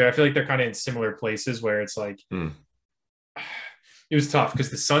teams, but I feel like they're kind of in similar places where it's like, it was tough because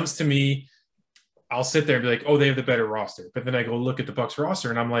the Suns, to me, I'll sit there and be like, oh, they have the better roster. But then I go look at the Bucks roster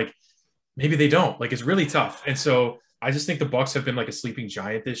and I'm like, maybe they don't. Like, it's really tough. And so I just think the Bucks have been like a sleeping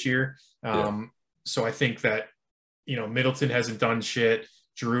giant this year. So I think that, Middleton hasn't done shit.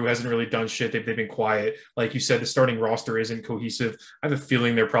 Drew hasn't really done shit. They've been quiet. Like you said, the starting roster isn't cohesive. I have a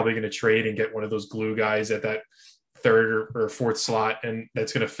feeling they're probably going to trade and get one of those glue guys at that third or fourth slot, and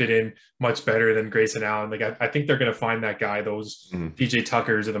that's going to fit in much better than Grayson Allen. Like I think they're going to find that guy, those PJ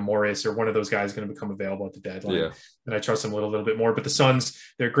Tuckers or the Morris or one of those guys going to become available at the deadline. Yeah. And I trust them a little bit more. But the Suns,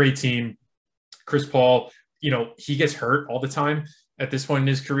 they're a great team. Chris Paul, he gets hurt all the time at this point in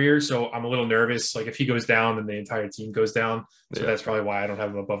his career. So I'm a little nervous. Like if he goes down, then the entire team goes down. So that's probably why I don't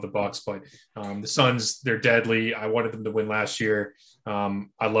have them above the Bucks. But the Suns, they're deadly. I wanted them to win last year.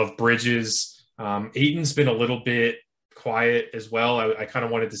 I love Bridges. Ayton's been a little bit quiet as well. I kind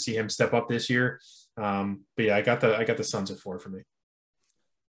of wanted to see him step up this year. But yeah, I got the Suns at 4 for me.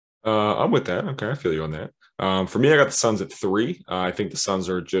 I'm with that. Okay, I feel you on that. For me, I got the Suns at 3. I think the Suns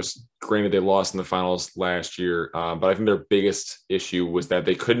are just, granted they lost in the finals last year, but I think their biggest issue was that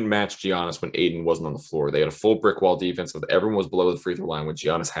they couldn't match Giannis when Ayton wasn't on the floor. They had a full brick wall defense, but everyone was below the free throw line when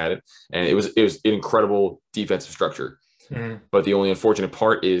Giannis had it, and it was an incredible defensive structure. But the only unfortunate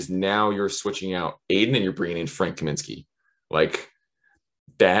part is now you're switching out Ayton and you're bringing in Frank Kaminsky. Like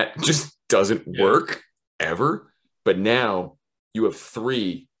that just doesn't work ever. But now you have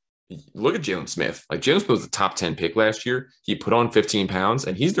 3. Look at Jalen Smith. Like Jalen Smith was the top 10 pick last year. He put on 15 pounds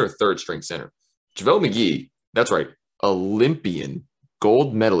and he's their third string center. JaVale McGee, that's right. Olympian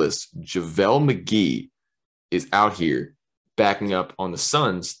gold medalist JaVale McGee is out here backing up on the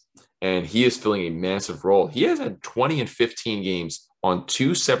Suns. And he is filling a massive role. He has had 20 and 15 games on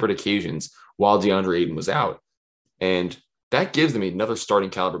 2 separate occasions while DeAndre Ayton was out. And that gives them another starting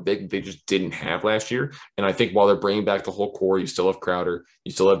caliber big that they just didn't have last year. And I think while they're bringing back the whole core, you still have Crowder,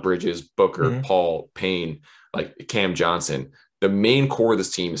 you still have Bridges, Booker, Paul, Payne, like Cam Johnson. The main core of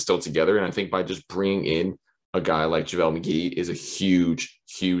this team is still together. And I think by just bringing in a guy like JaVale McGee is a huge,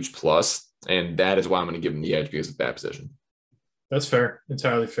 huge plus. And that is why I'm going to give him the edge because of that position. That's fair.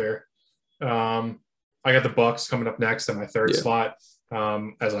 Entirely fair. I got the Bucks coming up next at my third slot.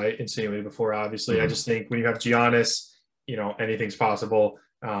 As I insinuated before, obviously, I just think when you have Giannis, anything's possible.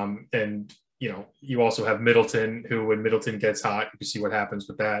 And, you also have Middleton, who when Middleton gets hot, you can see what happens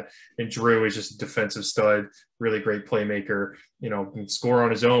with that. And Drew is just a defensive stud, really great playmaker, can score on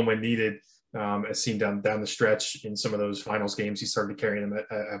his own when needed. As seen down the stretch in some of those finals games, he started carrying them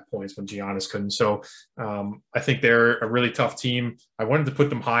at points when Giannis couldn't. So I think they're a really tough team. I wanted to put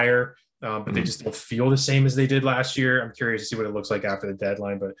them higher. But they just don't feel the same as they did last year. I'm curious to see what it looks like after the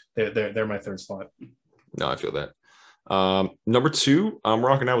deadline, but they're my third slot. No, I feel that. Number 2, I'm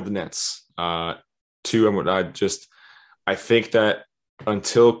rocking out with the Nets. 2, I think that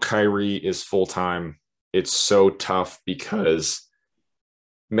until Kyrie is full-time, it's so tough because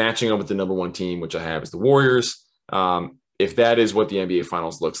matching up with the number 1 team, which I have is the Warriors. If that is what the NBA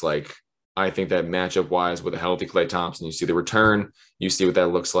Finals looks like, I think that matchup wise with a healthy Klay Thompson, you see the return, you see what that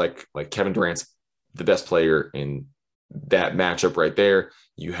looks like. Like Kevin Durant's the best player in that matchup right there.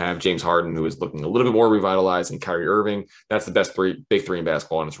 You have James Harden, who is looking a little bit more revitalized, and Kyrie Irving. That's the best big three in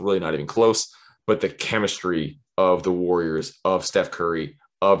basketball, and it's really not even close. But the chemistry of the Warriors, of Steph Curry,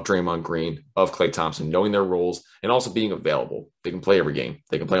 of Draymond Green, of Klay Thompson, knowing their roles and also being available. They can play every game.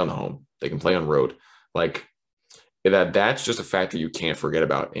 They can play on the home. They can play on road. Like, that's just a factor you can't forget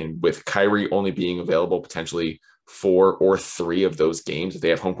about. And with Kyrie only being available potentially 4 or 3 of those games, if they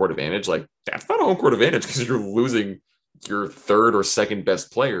have home court advantage, like that's not a home court advantage because you're losing your third or second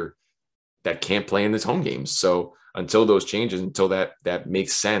best player that can't play in this home games. So until those changes, until that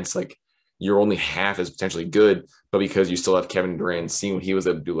makes sense, like you're only half as potentially good, but because you still have Kevin Durant, seeing what he was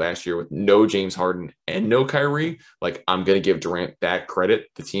able to do last year with no James Harden and no Kyrie, like I'm going to give Durant that credit.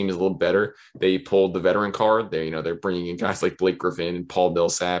 The team is a little better. They pulled the veteran card. They're bringing in guys like Blake Griffin and Paul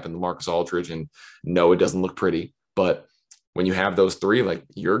Millsap and Marcus Aldridge, and no, it doesn't look pretty. But when you have those 3, like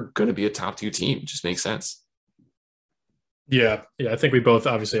you're going to be a top 2 team. It just makes sense. Yeah. I think we both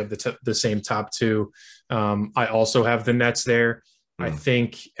obviously have the same top 2. I also have the Nets there. I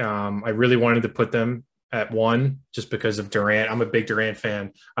think I really wanted to put them at 1 just because of Durant. I'm a big Durant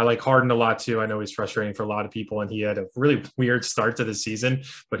fan. I like Harden a lot too. I know he's frustrating for a lot of people, and he had a really weird start to the season,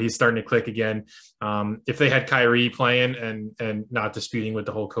 but he's starting to click again. If they had Kyrie playing and not disputing with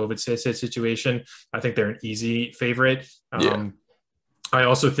the whole COVID situation, I think they're an easy favorite. I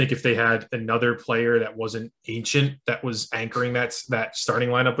also think if they had another player that wasn't ancient, that was anchoring that starting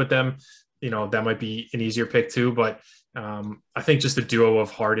lineup with them, that might be an easier pick too. But I think just the duo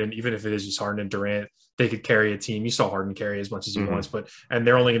of Harden, even if it is just Harden and Durant, they could carry a team. You saw Harden carry as much as he wants, and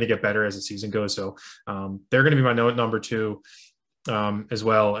they're only going to get better as the season goes. So they're going to be my number 2 as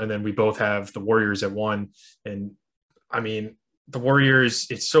well. And then we both have the Warriors at 1. And I mean, the Warriors,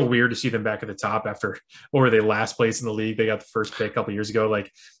 it's so weird to see them back at the top after, what were they, last place in the league? They got the first pick a couple years ago.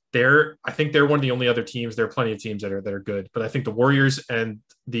 Like I think they're one of the only other teams. There are plenty of teams that are good, but I think the Warriors and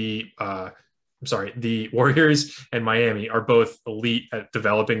the Warriors and Miami are both elite at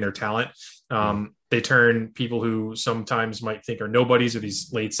developing their talent. They turn people who sometimes might think are nobodies or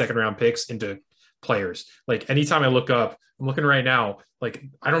these late second round picks into players. Like anytime I look up, I'm looking right now, like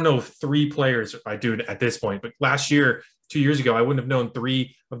I don't know 3 players I do at this point, but last year, 2 years ago, I wouldn't have known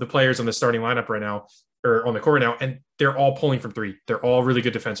 3 of the players on the starting lineup right now or on the court right now. And they're all pulling from 3. They're all really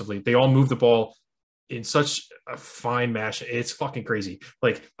good defensively. They all move the ball in such a fine mash. It's fucking crazy.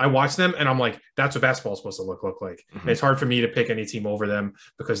 Like I watch them and I'm like, that's what basketball is supposed to look like. And it's hard for me to pick any team over them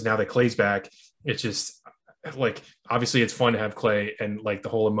because now that Clay's back, it's just like, obviously it's fun to have Clay and like the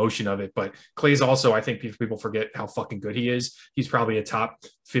whole emotion of it, but Clay's also, I think people forget how fucking good he is. He's probably a top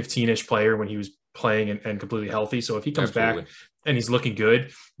 15-ish player when he was playing and completely healthy. So if he comes back and he's looking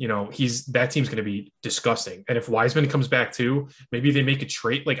good, that team's going to be disgusting. And if Wiseman comes back too, maybe they make a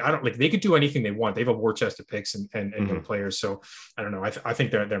trade. Like, they could do anything they want. They have a war chest of picks and young players. So I don't know. I think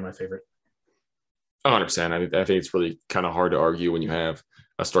they're my favorite. 100%. I think it's really kind of hard to argue when you have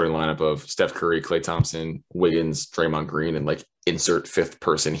a starting lineup of Steph Curry, Klay Thompson, Wiggins, Draymond Green, and like insert 5th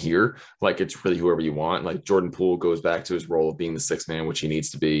person here. Like it's really whoever you want. Like Jordan Poole goes back to his role of being the 6th man, which he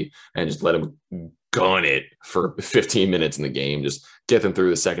needs to be, and just let him gun it for 15 minutes in the game. Just get them through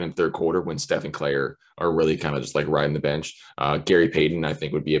the second and third quarter when Steph and Clay are really kind of just like riding the bench. Gary Payton, I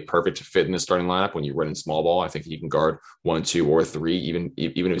think, would be a perfect fit in the starting lineup when you run in small ball. I think he can guard 1, 2, or 3, even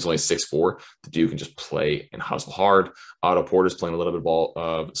if he's only 6'4". The dude can just play and hustle hard. Otto Porter's playing a little bit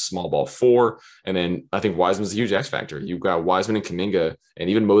of small ball 4. And then I think Wiseman's a huge X factor. You've got Wiseman and Kuminga and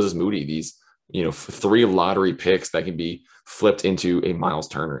even Moses Moody, these 3 lottery picks that can be flipped into a Miles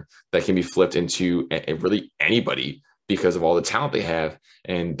Turner, that can be flipped into really anybody because of all the talent they have.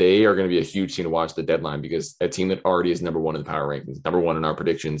 And they are going to be a huge team to watch the deadline, because a team that already is number 1 in the power rankings, number 1 in our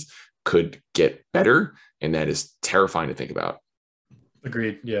predictions, could get better. And that is terrifying to think about.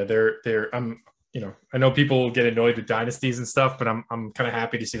 Agreed. Yeah. I know people get annoyed with dynasties and stuff, but I'm kind of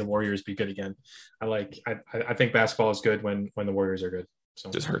happy to see the Warriors be good again. I think basketball is good when the Warriors are good. So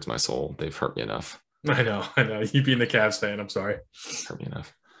it just hurts my soul. They've hurt me enough. I know. You being the Cavs fan, I'm sorry. Hurt me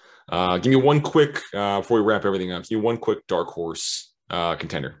enough. Give me one quick, before we wrap everything up, give me one quick dark horse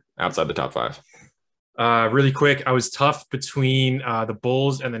contender outside the top 5. Really quick, I was tough between the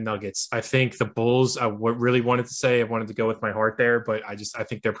Bulls and the Nuggets. I think the Bulls, I really wanted to say I wanted to go with my heart there, but I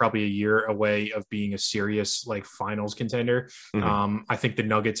think they're probably a year away of being a serious like finals contender. I think the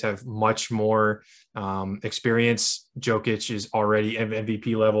Nuggets have much more experience. Jokic is already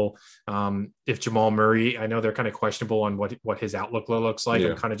MVP level. If Jamal Murray, I know they're kind of questionable on what his outlook looks like. Yeah.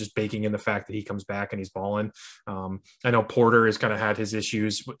 I'm kind of just baking in the fact that he comes back and he's balling. I know Porter has kind of had his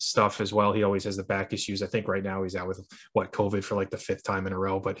issues with stuff as well. He always has the back issues. I think right now he's out with COVID for like the 5th time in a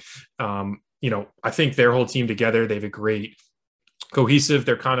row. But I think their whole team together, they have a great cohesive.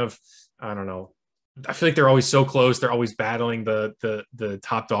 They're kind of, I don't know, I feel like they're always so close. They're always battling the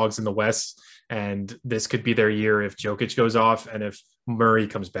top dogs in the West. And this could be their year if Jokic goes off and if Murray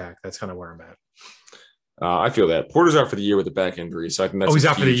comes back. That's kind of where I'm at. I feel that Porter's out for the year with a back injury, so I think that's he's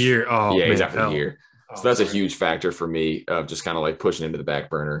out for the year. Oh, yeah, he's out for the year. So that's a huge factor for me of just kind of like pushing into the back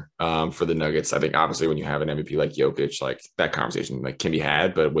burner for the Nuggets. I think obviously when you have an MVP like Jokic, like that conversation like can be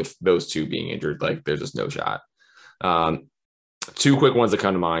had, but with those two being injured, like there's just no shot. 2 quick ones that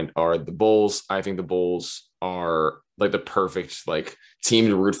come to mind are the Bulls. I think the Bulls are like the perfect like team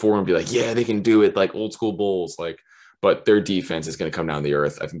to root for and be like, yeah, they can do it, like old school Bulls, like. But their defense is going to come down the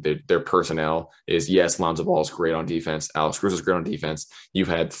earth. I think their personnel is, yes, Lonzo Ball is great on defense. Alex Caruso is great on defense. You've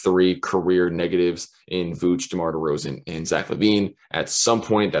had 3 career negatives in Vooch, DeMar DeRozan, and Zach LaVine. At some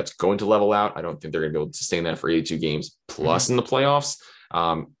point, that's going to level out. I don't think they're going to be able to sustain that for 82 games plus in the playoffs.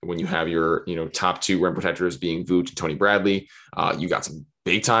 When you have your top 2 rim protectors being Vooch and Tony Bradley, you got some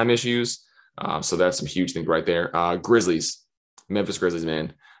big time issues. So that's some huge things right there. Grizzlies, Memphis Grizzlies,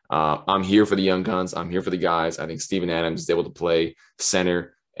 man. I'm here for the young guns. I'm here for the guys. I think Steven Adams is able to play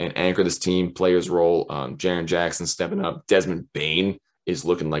center and anchor this team, play his role. Jaren Jackson stepping up. Desmond Bane is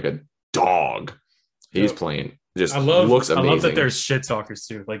looking like a dog. He's playing. Looks amazing. I love that there's shit talkers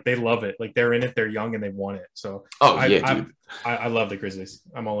too. Like they love it. Like they're in it. They're young and they want it. So dude. I love the Grizzlies.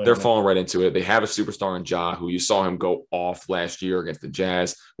 I'm all in. They're falling right into it. They have a superstar in Ja, who you saw him go off last year against the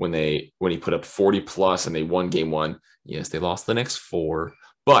Jazz when he put up 40 plus and they won game 1. Yes, they lost the next 4.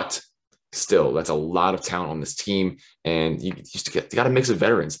 But still, that's a lot of talent on this team. And you got a mix of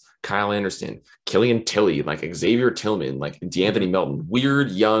veterans. Kyle Anderson, Killian Tilly, like Xavier Tillman, like DeAnthony Melton, weird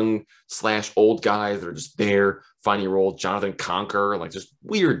young / old guys that are just there finding a role. Jonathan Conker, like just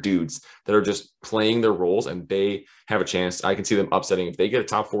weird dudes that are just playing their roles, and they have a chance. I can see them upsetting if they get a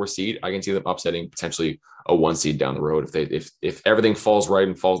top 4 seed. I can see them upsetting potentially a 1 seed down the road if everything falls right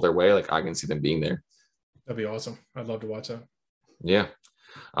and falls their way. Like I can see them being there. That'd be awesome. I'd love to watch that. Yeah.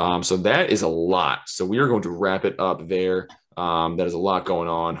 So that is a lot. So we are going to wrap it up there. That is a lot going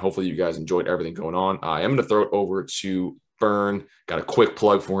on. Hopefully you guys enjoyed everything going on. I am going to throw it over to Byrne. Got a quick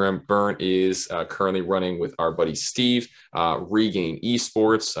plug for him. Byrne is currently running with our buddy Steve, Regain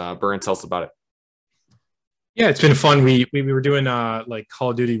Esports. Byrne, tell us about it. Yeah, it's been fun. We were doing like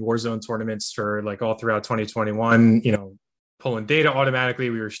Call of Duty Warzone tournaments for like all throughout 2021, pulling data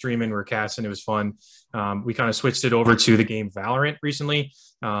automatically. We were streaming, we were casting. It was fun. We kind of switched it over to the game Valorant recently.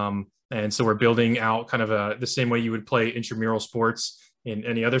 And so we're building out kind of the same way you would play intramural sports in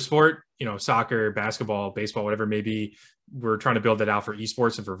any other sport, soccer, basketball, baseball, whatever it may be. We're trying to build that out for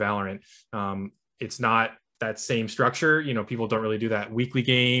esports and for Valorant. It's not that same structure. People don't really do that weekly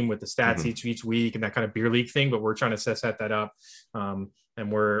game with the stats each week and that kind of beer league thing, but we're trying to set that up. And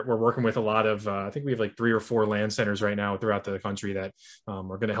we're working with a lot of, I think we have like 3 or 4 LAN centers right now throughout the country that are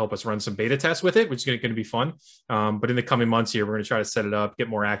going to help us run some beta tests with it, which is going to be fun. But in the coming months here, we're going to try to set it up, get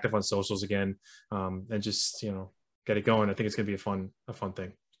more active on socials again, and just, get it going. I think it's going to be a fun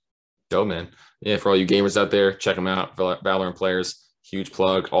thing. Dope, man. Yeah, for all you gamers out there, check them out. Valorant players, huge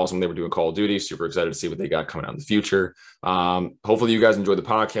plug. Awesome. They were doing Call of Duty. Super excited to see what they got coming out in the future. Hopefully you guys enjoyed the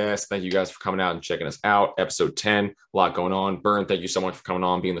podcast. Thank you guys for coming out and checking us out. Episode 10, a lot going on. Byrne, thank you so much for coming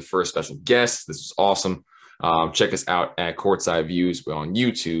on, being the first special guest. This is awesome. Check us out at Courtside Views. We're on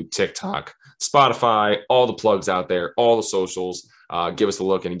YouTube, TikTok, Spotify, all the plugs out there, all the socials. Give us a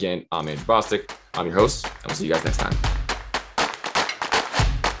look. And again, I'm Andrew Bostic. I'm your host. And we'll see you guys next time.